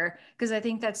reminder, because I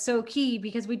think that's so key,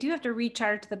 because we do have to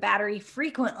recharge the battery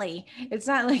frequently. It's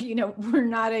not like, we're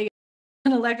not an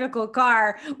electrical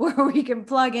car where we can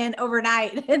plug in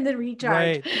overnight and then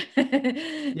recharge. Right.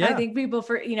 Yeah. I think people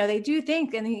they do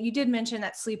think, and you did mention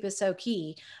that sleep is so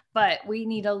key, but we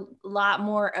need a lot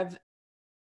more of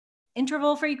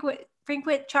interval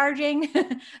frequent charging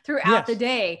throughout the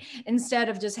day, instead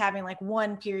of just having like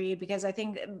one period, because I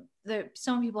think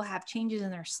some people have changes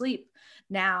in their sleep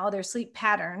now, their sleep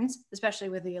patterns, especially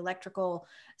with the electrical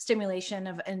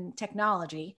stimulation and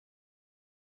technology.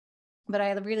 But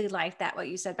I really like that, what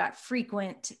you said about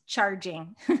frequent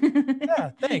charging.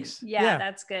 Yeah, thanks. Yeah,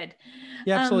 that's good.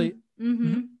 Yeah, absolutely.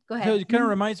 Go ahead. It kind of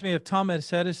reminds me of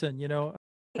Thomas Edison,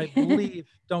 I believe,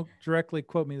 don't directly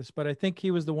quote me this, but I think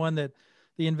he was the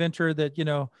inventor that,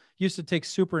 used to take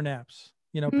super naps,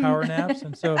 power naps.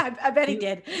 And so I bet he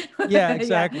did. Yeah,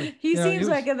 exactly. Yeah. He seems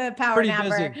like the power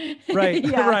napper. Busy. Right.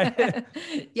 Right.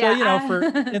 Yeah. So, for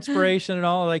inspiration and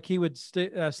all, like he would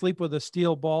sleep with a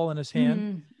steel ball in his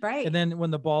hand. Right. And then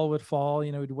when the ball would fall,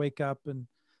 he'd wake up. And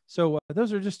so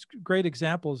those are just great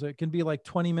examples. It can be like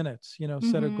 20 minutes,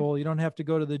 set a goal. You don't have to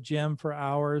go to the gym for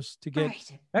hours to get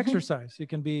exercise. It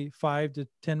can be 5 to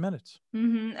 10 minutes.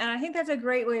 And I think that's a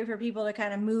great way for people to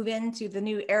kind of move into the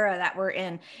new era that we're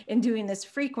in doing this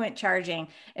frequent charging,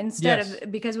 instead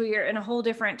of, because we are in a whole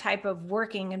different type of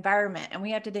working environment, and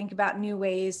we have to think about new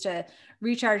ways to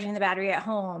recharging the battery at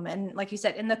home, and like you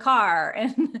said, in the car,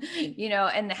 and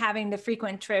and having the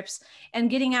frequent trips and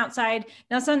getting outside.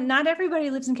 Now, not everybody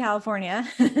lives in California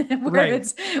where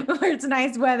it's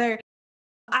nice weather.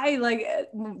 I like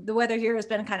the weather here has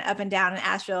been kind of up and down in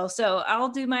Asheville. So I'll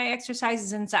do my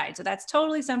exercises inside. So that's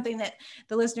totally something that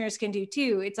the listeners can do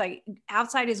too. It's like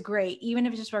outside is great, even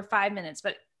if it's just for 5 minutes,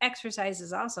 but exercise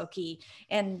is also key,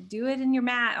 and do it in your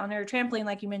mat, on your trampoline,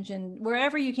 like you mentioned,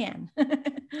 wherever you can.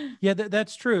 Yeah,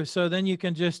 that's true. So then you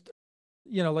can just,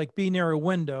 like be near a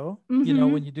window,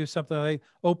 when you do something,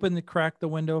 like crack the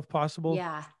window if possible,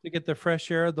 to get the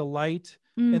fresh air, the light,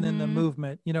 and then the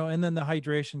movement, and then the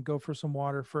hydration, go for some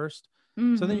water first.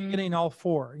 So then you're getting all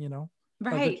four,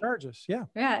 of the charges. Yeah.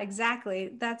 Yeah, exactly.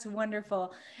 That's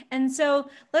wonderful. And so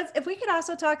if we could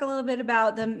also talk a little bit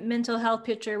about the mental health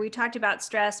picture. We talked about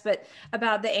stress, but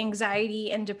about the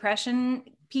anxiety and depression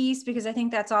piece, because I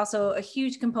think that's also a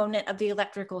huge component of the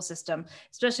electrical system,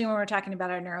 especially when we're talking about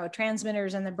our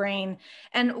neurotransmitters in the brain.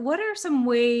 And what are some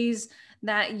ways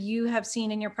that you have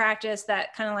seen in your practice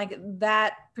that kind of like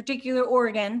that particular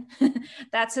organ,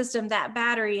 that system, that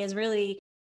battery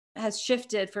has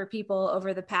shifted for people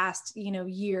over the past,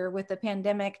 year with the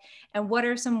pandemic? And what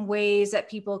are some ways that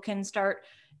people can start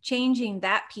changing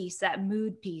that piece, that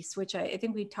mood piece, which I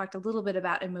think we talked a little bit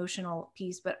about emotional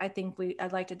piece, but I think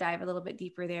I'd like to dive a little bit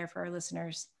deeper there for our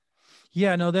listeners.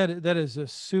 Yeah, no, that is a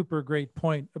super great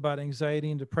point about anxiety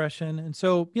and depression. And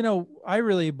so, I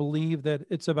really believe that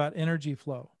it's about energy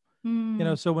flow.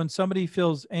 So when somebody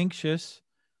feels anxious,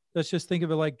 let's just think of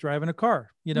it like driving a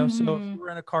car, so if you were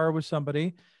in a car with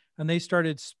somebody and they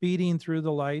started speeding through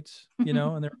the lights, and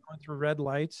they're going through red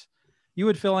lights, you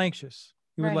would feel anxious.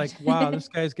 You would like, Right. wow, this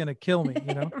guy's going to kill me.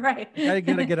 Right. I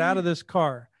got to get out of this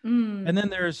car. Mm, And then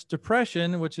there's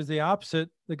depression, which is the opposite.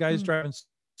 The guy's mm, driving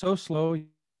so slow.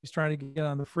 He's trying to get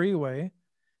on the freeway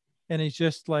and he's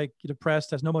just like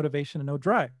depressed, has no motivation and no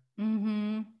drive.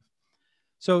 mm-hmm,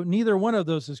 So neither one of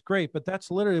those is great, but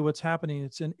that's literally what's happening.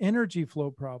 It's an energy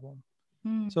flow problem.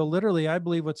 mm, So literally, I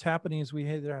believe what's happening is we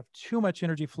either have too much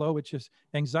energy flow, which is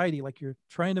anxiety, like you're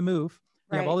trying to move.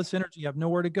 You have all right. this energy, you have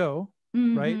nowhere to go,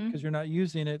 right? Mm-hmm, Because you're not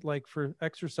using it like for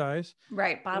exercise,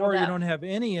 right. Bottled or you up. don't have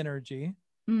any energy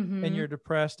and Mm-hmm, you're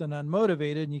depressed and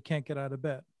unmotivated and you can't get out of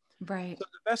bed. right. So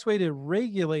the best way to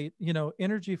regulate,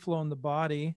 energy flow in the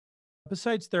body,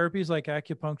 besides therapies like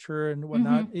acupuncture and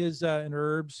whatnot, Mm-hmm, is and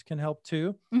herbs can help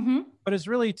too. mm-hmm, But it's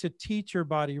really to teach your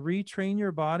body, retrain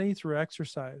your body through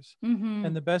exercise. mm-hmm,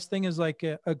 And the best thing is like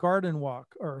a garden walk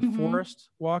or mm-hmm, forest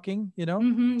walking.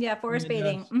 mm-hmm. Yeah, I forest mean,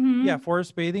 bathing. yeah, Mm-hmm,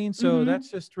 forest bathing. So mm-hmm,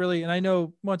 that's just really, and I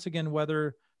know once again,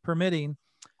 weather permitting,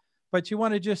 but you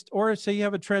want to just, or say you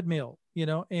have a treadmill.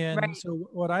 And right. so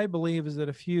what I believe is that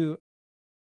if you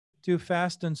do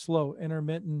fast and slow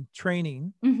intermittent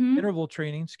training, Mm-hmm, interval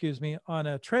training, excuse me, on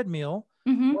a treadmill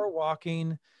mm-hmm, or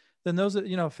walking, then those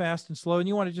that, fast and slow, and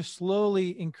you want to just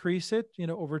slowly increase it,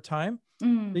 over time,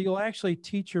 mm, that you'll actually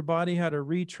teach your body how to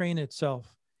retrain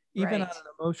itself, even on right. an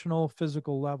emotional,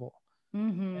 physical level.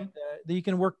 Mm-hmm, And that you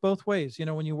can work both ways.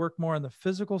 When you work more on the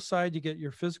physical side, you get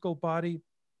your physical body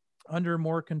under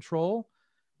more control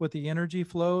with the energy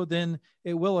flow, then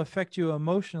it will affect you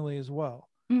emotionally as well.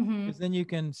 mm-hmm, Because then you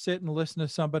can sit and listen to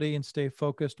somebody and stay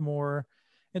focused more.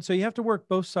 And so you have to work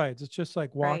both sides. It's just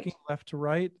like walking right. left to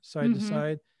right, side to Mm-hmm,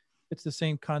 side. It's the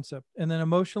same concept. And then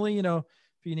emotionally, if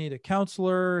you need a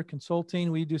counselor,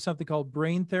 consulting, we do something called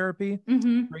brain therapy,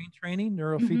 mm-hmm, brain training, mm-hmm,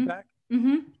 neurofeedback,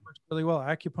 mm-hmm, which works really well.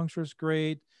 Acupuncture is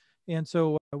great. And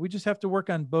so we just have to work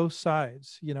on both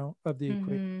sides, of the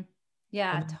equation. mm-hmm.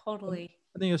 Yeah, And then, totally.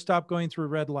 and then you'll stop going through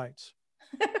red lights.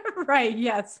 Right.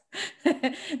 Yes.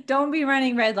 Don't be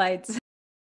running red lights.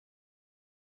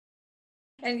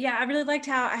 And yeah, I really liked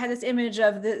how I had this image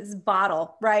of this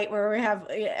bottle, right? Where we have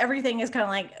everything is kind of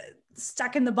like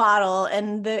stuck in the bottle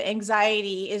and the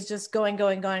anxiety is just going,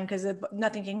 going, going because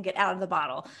nothing can get out of the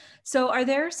bottle. So are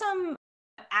there some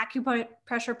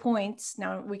acupressure points?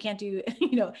 Now we can't do,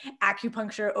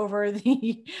 acupuncture over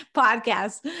the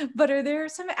podcast, but are there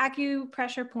some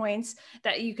acupressure points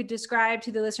that you could describe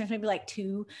to the listeners, maybe like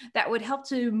two, that would help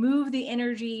to move the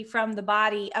energy from the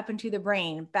body up into the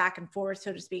brain, back and forth,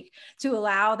 so to speak, to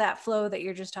allow that flow that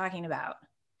you're just talking about?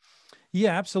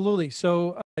 Yeah, absolutely.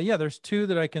 So, yeah, there's two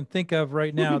that I can think of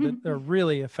right now that are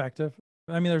really effective.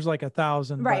 I mean, there's like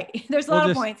 1,000, but Right. There's a we'll lot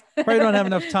of just points. probably don't have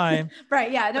enough time.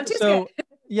 Right. Yeah. No, two's good. So,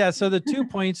 yeah, so the 2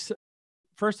 points,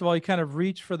 first of all, you kind of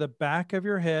reach for the back of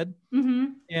your head Mm-hmm.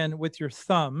 and with your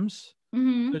thumbs. So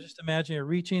Mm-hmm. just imagine you're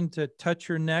reaching to touch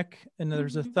your neck, and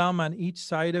there's a thumb on each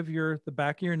side of the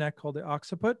back of your neck called the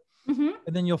occiput. Mm-hmm.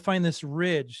 And then you'll find this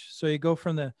ridge. So you go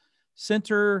from the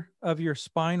center of your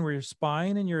spine where your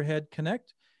spine and your head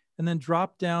connect, and then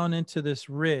drop down into this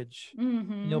ridge.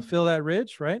 And you'll Mm-hmm. feel that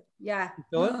ridge, right? Yeah. You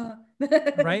feel it,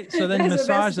 That right? So then is the best,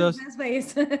 massage those. best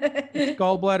place. It's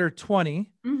gallbladder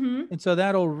 20. Mm-hmm. And so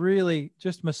that'll really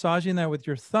just massaging that with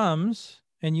your thumbs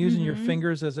and using your Mm-hmm.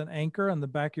 fingers as an anchor on the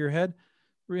back of your head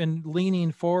and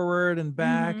leaning forward and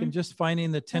back and Mm-hmm. just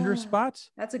finding the tender spots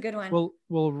That's a good one.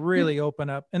 will really open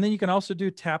up. And then you can also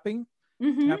do tapping.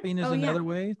 Mm-hmm. Tapping is Oh yeah. another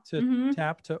way to Mm-hmm.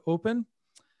 tap to open.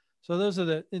 So those are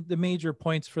the major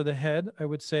points for the head, I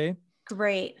would say.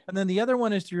 Great. And then the other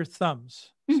one is your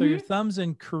thumbs. So your Mm-hmm. thumbs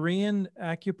in Korean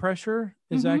acupressure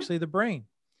is Mm-hmm. actually the brain.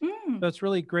 Mm. So it's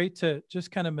really great to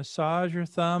just kind of massage your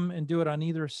thumb and do it on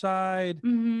either side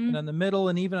and Mm-hmm. on the middle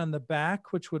and even on the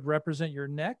back, which would represent your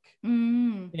neck.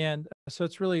 Mm. And so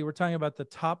it's really, we're talking about the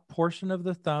top portion of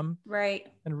the thumb Right.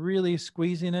 and really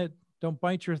squeezing it. Don't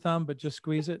bite your thumb, but just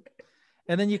squeeze it.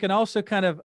 And then you can also kind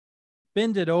of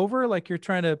bend it over like you're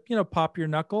trying to, pop your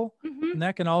knuckle. Mm-hmm. And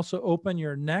that can also open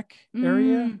your neck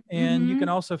area. Mm. And you Mm-hmm. can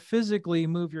also physically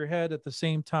move your head at the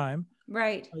same time,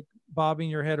 Right. like bobbing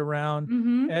your head around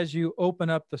Mm-hmm. as you open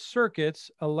up the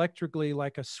circuits electrically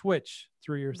like a switch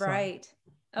through your thumb. Right.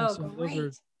 And Oh, so those are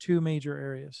great. two major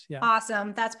areas. Yeah.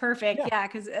 Awesome. That's perfect. Yeah, Yeah,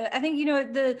 because I think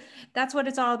that's what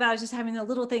it's all about, is just having the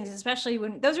little things, especially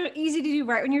when those are easy to do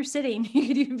right when you're sitting. You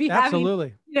could even be having,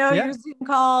 absolutely. your Yeah. Zoom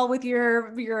call with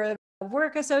your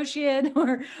work associate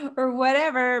or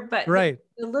whatever. But Right.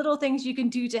 the little things you can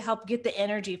do to help get the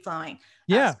energy flowing.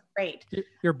 That's Yeah. great.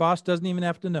 Your boss doesn't even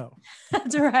have to know.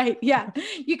 That's right. Yeah,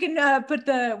 you can put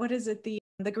what is it,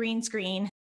 the green screen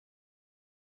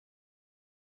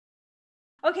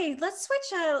Okay, let's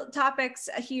switch topics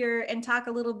here and talk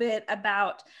a little bit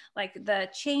about like the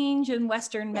change in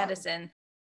Western medicine.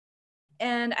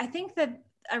 And I think that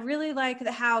I really like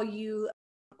how you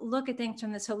look at things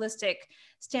from this holistic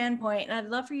standpoint. And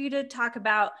I'd love for you to talk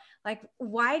about like,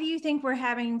 why do you think we're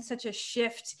having such a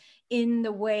shift in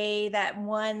the way that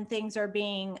things are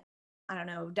being, I don't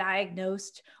know,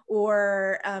 diagnosed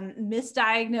or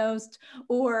misdiagnosed,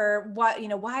 or what,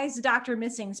 why is the doctor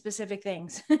missing specific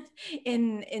things because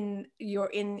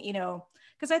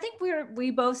I think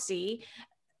we both see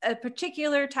a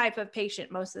particular type of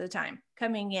patient most of the time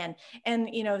coming in. And,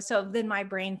 so then my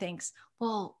brain thinks,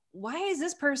 well, why is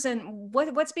this person,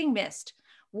 what's being missed?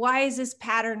 Why is this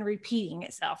pattern repeating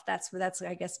itself? That's,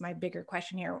 I guess, my bigger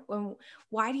question here.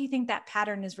 Why do you think that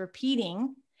pattern is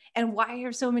repeating? And why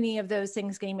are so many of those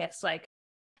things getting missed? Like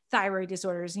thyroid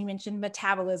disorders, you mentioned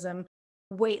metabolism,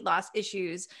 weight loss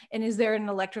issues. And is there an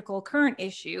electrical current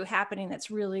issue happening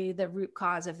that's really the root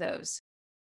cause of those?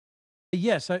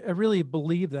 Yes, I really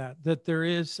believe that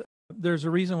there's a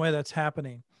reason why that's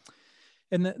happening.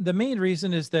 And the main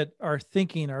reason is that our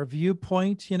thinking, our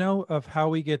viewpoint, of how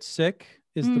we get sick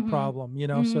is the problem,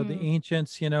 So the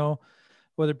ancients,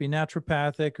 whether it be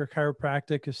naturopathic or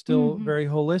chiropractic, is still very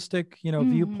holistic,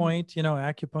 viewpoint,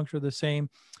 acupuncture the same.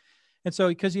 And so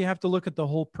because you have to look at the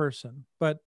whole person,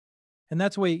 and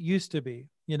that's the way it used to be,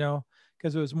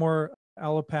 because it was more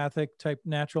allopathic type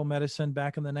natural medicine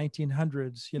back in the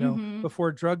 1900s,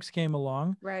 before drugs came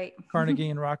along, right? Carnegie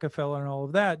and Rockefeller and all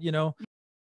of that,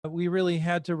 we really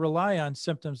had to rely on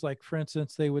symptoms. Like, for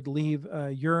instance, they would leave a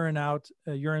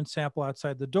urine sample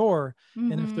outside the door.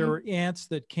 And if there were ants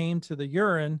that came to the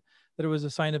urine, that it was a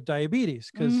sign of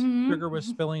diabetes because sugar was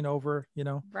spilling over,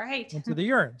 right, into the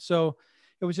urine. So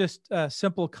it was just a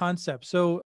simple concept.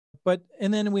 So,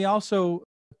 and then we also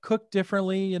cooked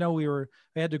differently.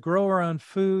 We had to grow our own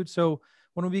food. So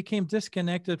when we became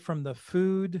disconnected from the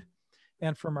food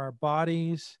and from our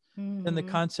bodies, then the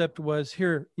concept was,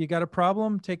 here, you got a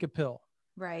problem, take a pill.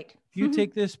 Right. You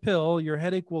take this pill, your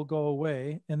headache will go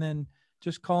away. And then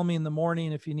just call me in the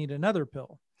morning if you need another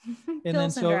pill. And pill then,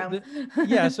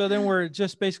 syndrome. so then we're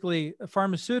just basically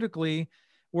pharmaceutically,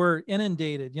 we're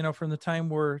inundated, from the time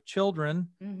we're children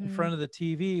in front of the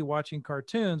TV watching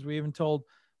cartoons. We even told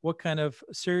what kind of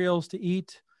cereals to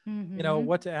eat,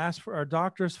 what to ask for our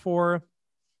doctors for,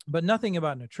 but nothing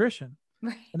about nutrition.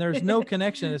 Right. And there's no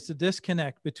connection. It's a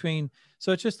disconnect between,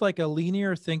 so it's just like a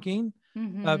linear thinking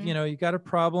of, you got a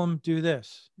problem, do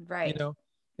this, right.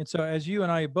 And so as you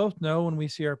and I both know, when we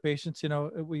see our patients,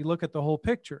 we look at the whole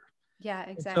picture. Yeah,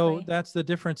 exactly. And so that's the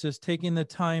difference, is taking the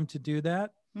time to do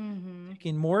that,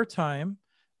 taking more time,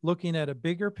 looking at a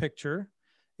bigger picture.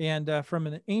 And from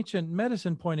an ancient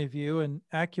medicine point of view, and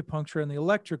acupuncture and the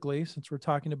electrically, since we're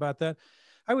talking about that,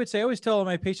 I would say, I always tell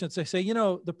my patients, I say,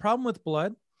 the problem with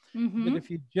blood, that if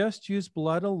you just use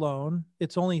blood alone,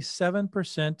 it's only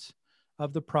 7%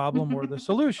 of the problem or the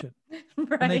solution.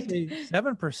 Right. And they say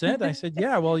 7%. I said,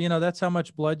 yeah, well, that's how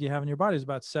much blood you have in your body, is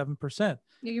about 7%.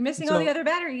 You're missing all the other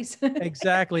batteries.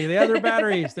 Exactly. The other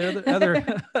batteries, they're the other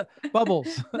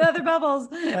bubbles. The other bubbles.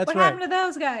 That's what right. happened to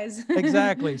those guys?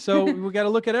 Exactly. So we got to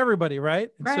look at everybody, right?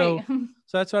 And right.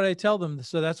 So that's what I tell them.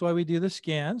 So that's why we do the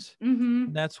scans.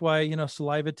 And that's why,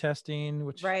 saliva testing,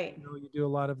 which, right. you do a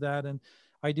lot of that. And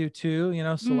I do too,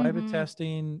 saliva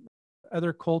testing,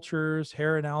 other cultures,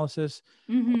 hair analysis,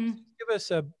 give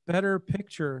us a better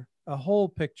picture, a whole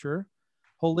picture,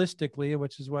 holistically,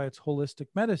 which is why it's holistic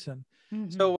medicine.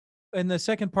 So, and the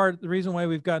second part, the reason why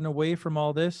we've gotten away from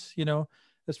all this,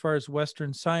 as far as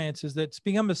Western science, is that it's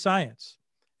become a science.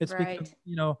 It's become,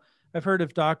 I've heard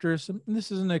of doctors, and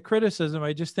this isn't a criticism,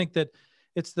 I just think that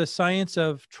it's the science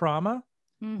of trauma.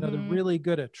 They're really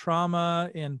good at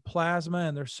trauma and plasma,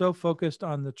 and they're so focused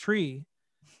on the tree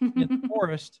in the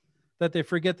forest that they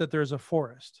forget that there's a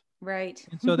forest. Right.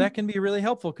 And so that can be really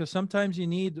helpful, because sometimes you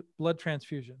need blood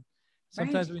transfusion.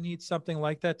 Sometimes right. we need something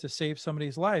like that to save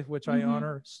somebody's life, which I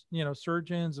honor,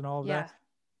 surgeons and all of that.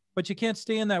 But you can't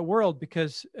stay in that world,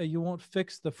 because you won't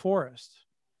fix the forest.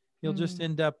 You'll just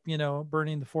end up,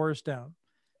 burning the forest down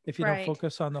if you don't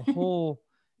focus on the whole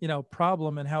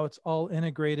problem and how it's all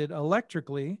integrated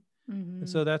electrically. And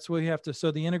so that's what we have to,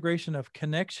 so the integration of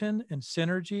connection and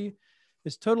synergy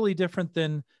is totally different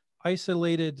than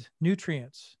isolated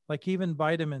nutrients, like even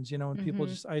vitamins, when people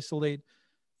just isolate,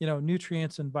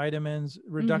 nutrients and vitamins,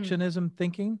 reductionism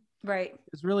thinking, right,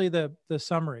 is really the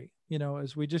summary,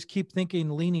 as we just keep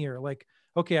thinking linear, like,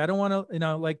 okay, I don't want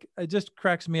to, like, it just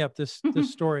cracks me up, this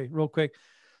story real quick.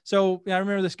 So I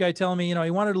remember this guy telling me, he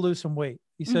wanted to lose some weight.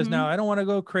 He says, now I don't want to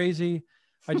go crazy.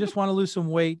 I just want to lose some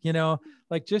weight,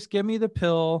 like, just give me the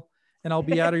pill and I'll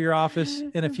be out of your office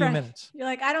in a few Right. minutes. You're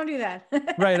like, I don't do that.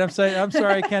 Right. I'm saying, I'm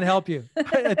sorry, I can't help you.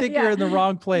 I think you're Yeah. in the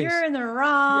wrong You're place. in the Yeah, you're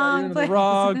wrong in the place.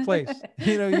 wrong place.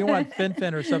 You want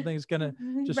fen-phen or something that's going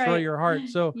to destroy Right. your heart.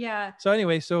 So, Yeah. so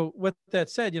anyway, so with that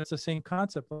said, it's the same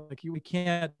concept. Like you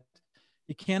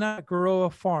cannot grow a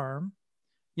farm,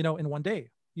 in one day.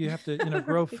 You have to,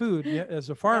 grow Right. food. As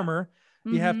a Yeah. farmer,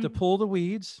 you have to Mm-hmm. pull the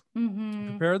weeds, Mm-hmm.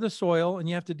 prepare the soil, and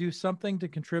you have to do something to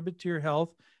contribute to your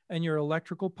health and your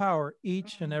electrical power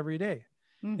each and every day.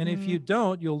 And if Mm-hmm. you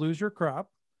don't, you'll lose your crop,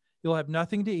 you'll have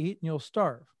nothing to eat, and you'll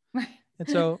starve. Right. And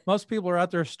so most people are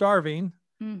out there starving.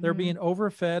 They're Mm-hmm. being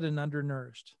overfed and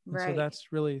undernourished. And so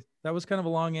Right. that was kind of a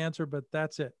long answer, but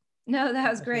that's it. No, that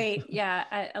was I think. great.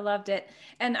 Yeah, I loved it.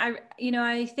 And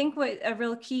I think what a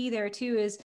real key there too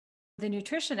is the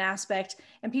nutrition aspect.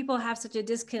 And people have such a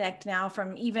disconnect now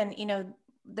from even,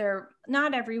 they're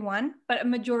not everyone, but a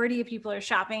majority of people are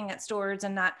shopping at stores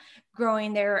and not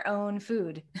growing their own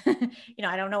food.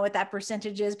 I don't know what that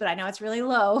percentage is, but I know it's really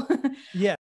low.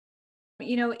 Yeah.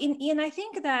 And I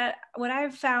think that what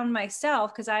I've found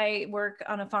myself, because I work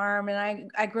on a farm and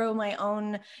I grow my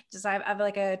own, I have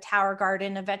like a tower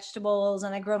garden of vegetables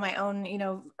and I grow my own,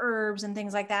 herbs and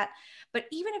things like that. But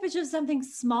even if it's just something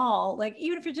small, like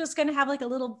even if you're just going to have like a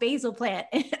little basil plant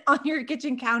on your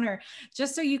kitchen counter,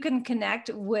 just so you can connect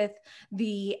with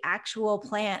the actual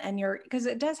plant because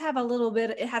it does have a little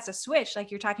bit, it has a switch, like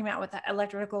you're talking about with the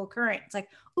electrical current. It's like,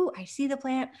 oh, I see the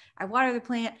plant, I water the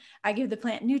plant, I give the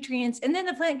plant nutrients, and then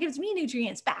the plant gives me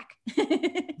nutrients back.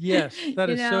 Yes, that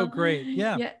is so great.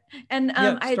 Yeah. Yeah. And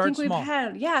Yeah. I Start think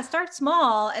small. start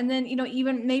small, and then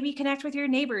even maybe connect with your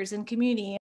neighbors and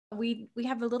community. We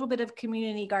have a little bit of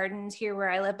community gardens here where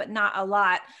I live, but not a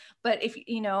lot. But if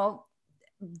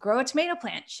grow a tomato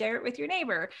plant, share it with your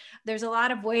neighbor. There's a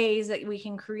lot of ways that we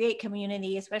can create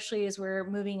community, especially as we're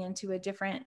moving into a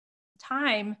different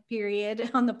time period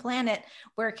on the planet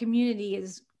where community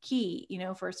is key,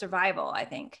 for survival, I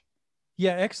think.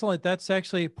 Yeah, excellent. That's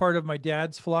actually part of my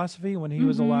dad's philosophy when he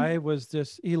was Mm-hmm. alive, was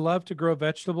just he loved to grow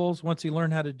vegetables. Once he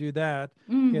learned how to do that,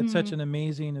 he had such Mm-hmm. an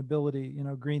amazing ability,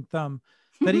 green thumb,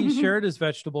 that he shared his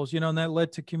vegetables, and that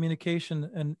led to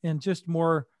communication and just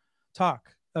more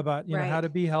talk about, how Right. to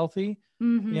be healthy.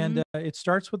 And Mm-hmm. it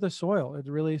starts with the soil. It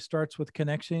really starts with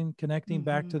connecting back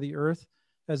Mm-hmm. to the earth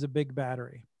as a big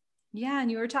battery. Yeah.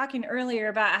 And you were talking earlier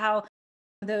about how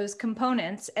those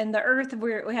components and the earth,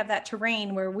 where we have that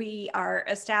terrain where we are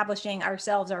establishing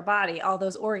ourselves, our body, all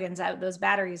those organs out, those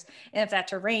batteries. And if that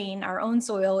terrain, our own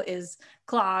soil, is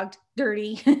clogged,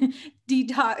 dirty,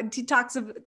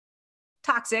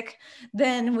 toxic,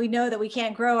 then we know that we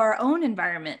can't grow our own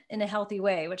environment in a healthy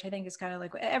way, which I think is kind of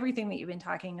like everything that you've been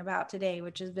talking about today,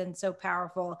 which has been so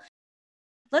powerful.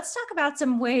 Let's talk about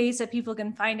some ways that people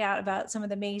can find out about some of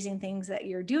the amazing things that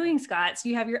you're doing, Scott. So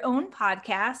you have your own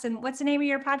podcast, and what's the name of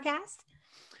your podcast?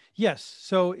 Yes.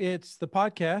 So it's the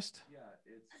podcast. Yeah,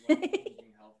 it's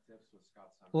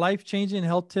Life Changing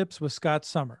Health Tips with Scott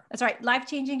Sommer. That's right. Life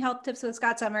Changing Health Tips with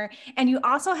Scott Sommer. And you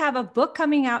also have a book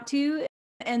coming out too.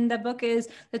 And the book is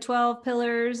The 12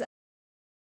 Pillars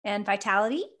and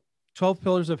Vitality. 12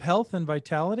 Pillars of Health and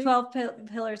Vitality. 12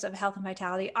 Pillars of Health and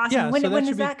Vitality. Awesome. Yeah, so when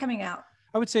is that coming out?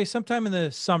 I would say sometime in the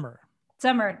summer.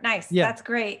 Summer. Nice. Yeah. That's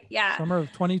great. Yeah. Summer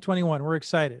of 2021. We're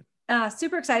excited.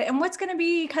 Super excited. And what's going to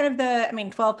be kind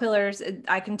of 12 pillars,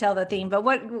 I can tell the theme, but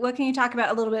what can you talk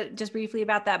about a little bit, just briefly,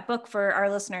 about that book for our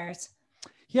listeners?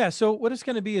 Yeah. So what it's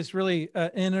going to be is really an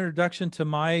introduction to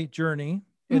my journey,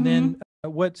 and Mm-hmm.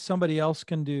 then what somebody else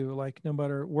can do, like no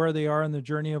matter where they are in the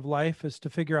journey of life, is to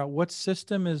figure out what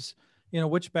system is,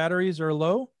 which batteries are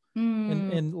low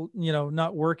and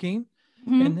not working,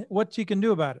 and what you can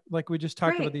do about it. Like we just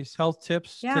talked about these health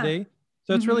tips today.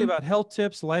 So it's really about health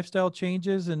tips, lifestyle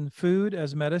changes, and food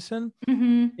as medicine,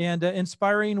 and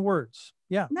inspiring words.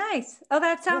 Yeah. Nice. Oh,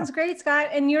 that sounds great, Scott.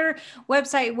 And your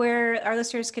website, where our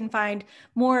listeners can find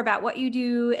more about what you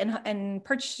do and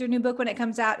purchase your new book when it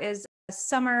comes out, is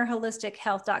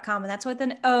sommerholistichealth.com. And that's with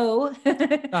an O.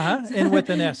 And with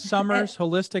an S, Sommer's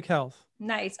Holistic Health.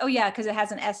 Nice. Oh, yeah, because it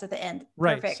has an S at the end.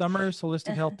 Right. Perfect.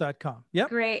 Sommer'sHolisticHealth.com. Yep.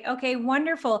 Great. Okay,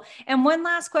 wonderful. And one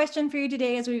last question for you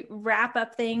today as we wrap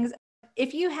up things.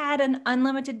 If you had an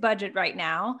unlimited budget right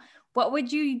now, what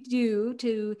would you do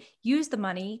to use the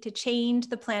money to change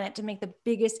the planet, to make the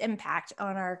biggest impact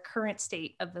on our current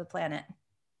state of the planet?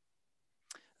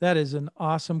 That is an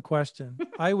awesome question.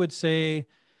 I would say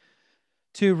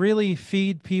to really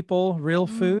feed people real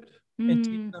food and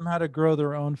teach them how to grow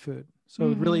their own food. So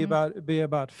really be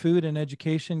about food and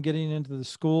education, getting into the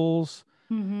schools,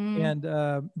 Mm-hmm. and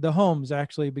the homes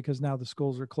actually, because now the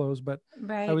schools are closed. But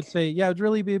I would Right. say, yeah, it'd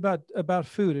really be about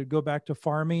food. It'd go back to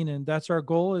farming, and that's our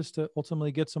goal, is to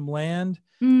ultimately get some land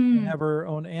and Mm. have our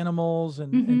own animals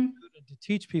and Mm-hmm. food, and to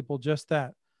teach people just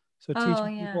that. So Oh,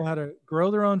 teaching yeah. people how to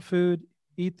grow their own food,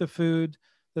 eat the food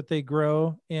that they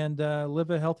grow, and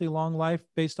live a healthy, long life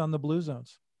based on the blue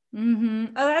zones. Mm-hmm.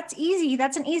 Oh, that's easy.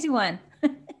 That's an easy one.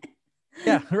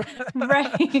 Yeah.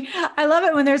 Right. I love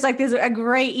it when there's like this a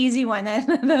great easy one that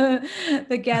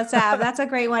the guests have. That's a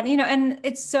great one. And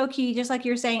it's so key, just like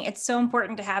you're saying, it's so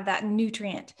important to have that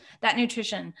nutrient, that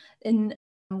nutrition in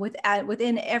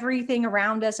within everything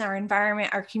around us, our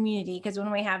environment, our community. Because when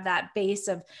we have that base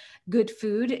of good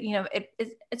food,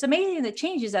 it's amazing the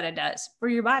changes that it does for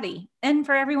your body and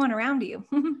for everyone around you.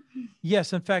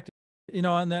 Yes. In fact,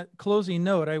 on that closing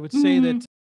note, I would say Hmm. that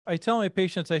I tell my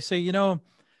patients, I say,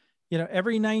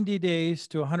 every 90 days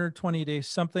to 120 days,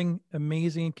 something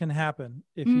amazing can happen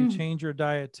if you Mm. change your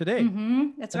diet today. Hmm.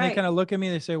 That's And they kind right. of look at me,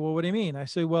 they say, well, what do you mean? I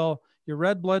say, well, your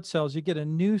red blood cells, you get a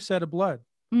new set of blood,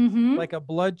 Hmm. like a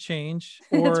blood change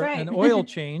That's or right. an oil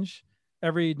change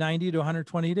every 90 to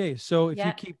 120 days. So if you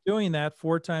Yeah. keep doing that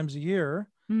 4 times a year,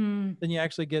 Mm. then you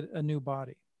actually get a new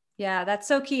body. Yeah, that's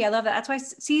so key. I love that. That's why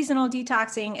seasonal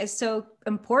detoxing is so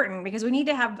important, because we need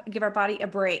to give our body a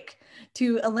break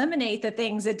to eliminate the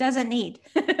things it doesn't need.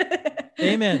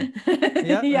 Amen. Yeah,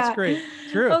 that's Yeah. great.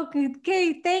 True.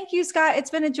 Okay. Thank you, Scott.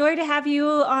 It's been a joy to have you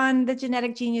on the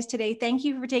Genetic Genius today. Thank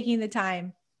you for taking the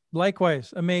time.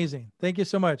 Likewise. Amazing. Thank you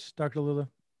so much, Dr. Lula.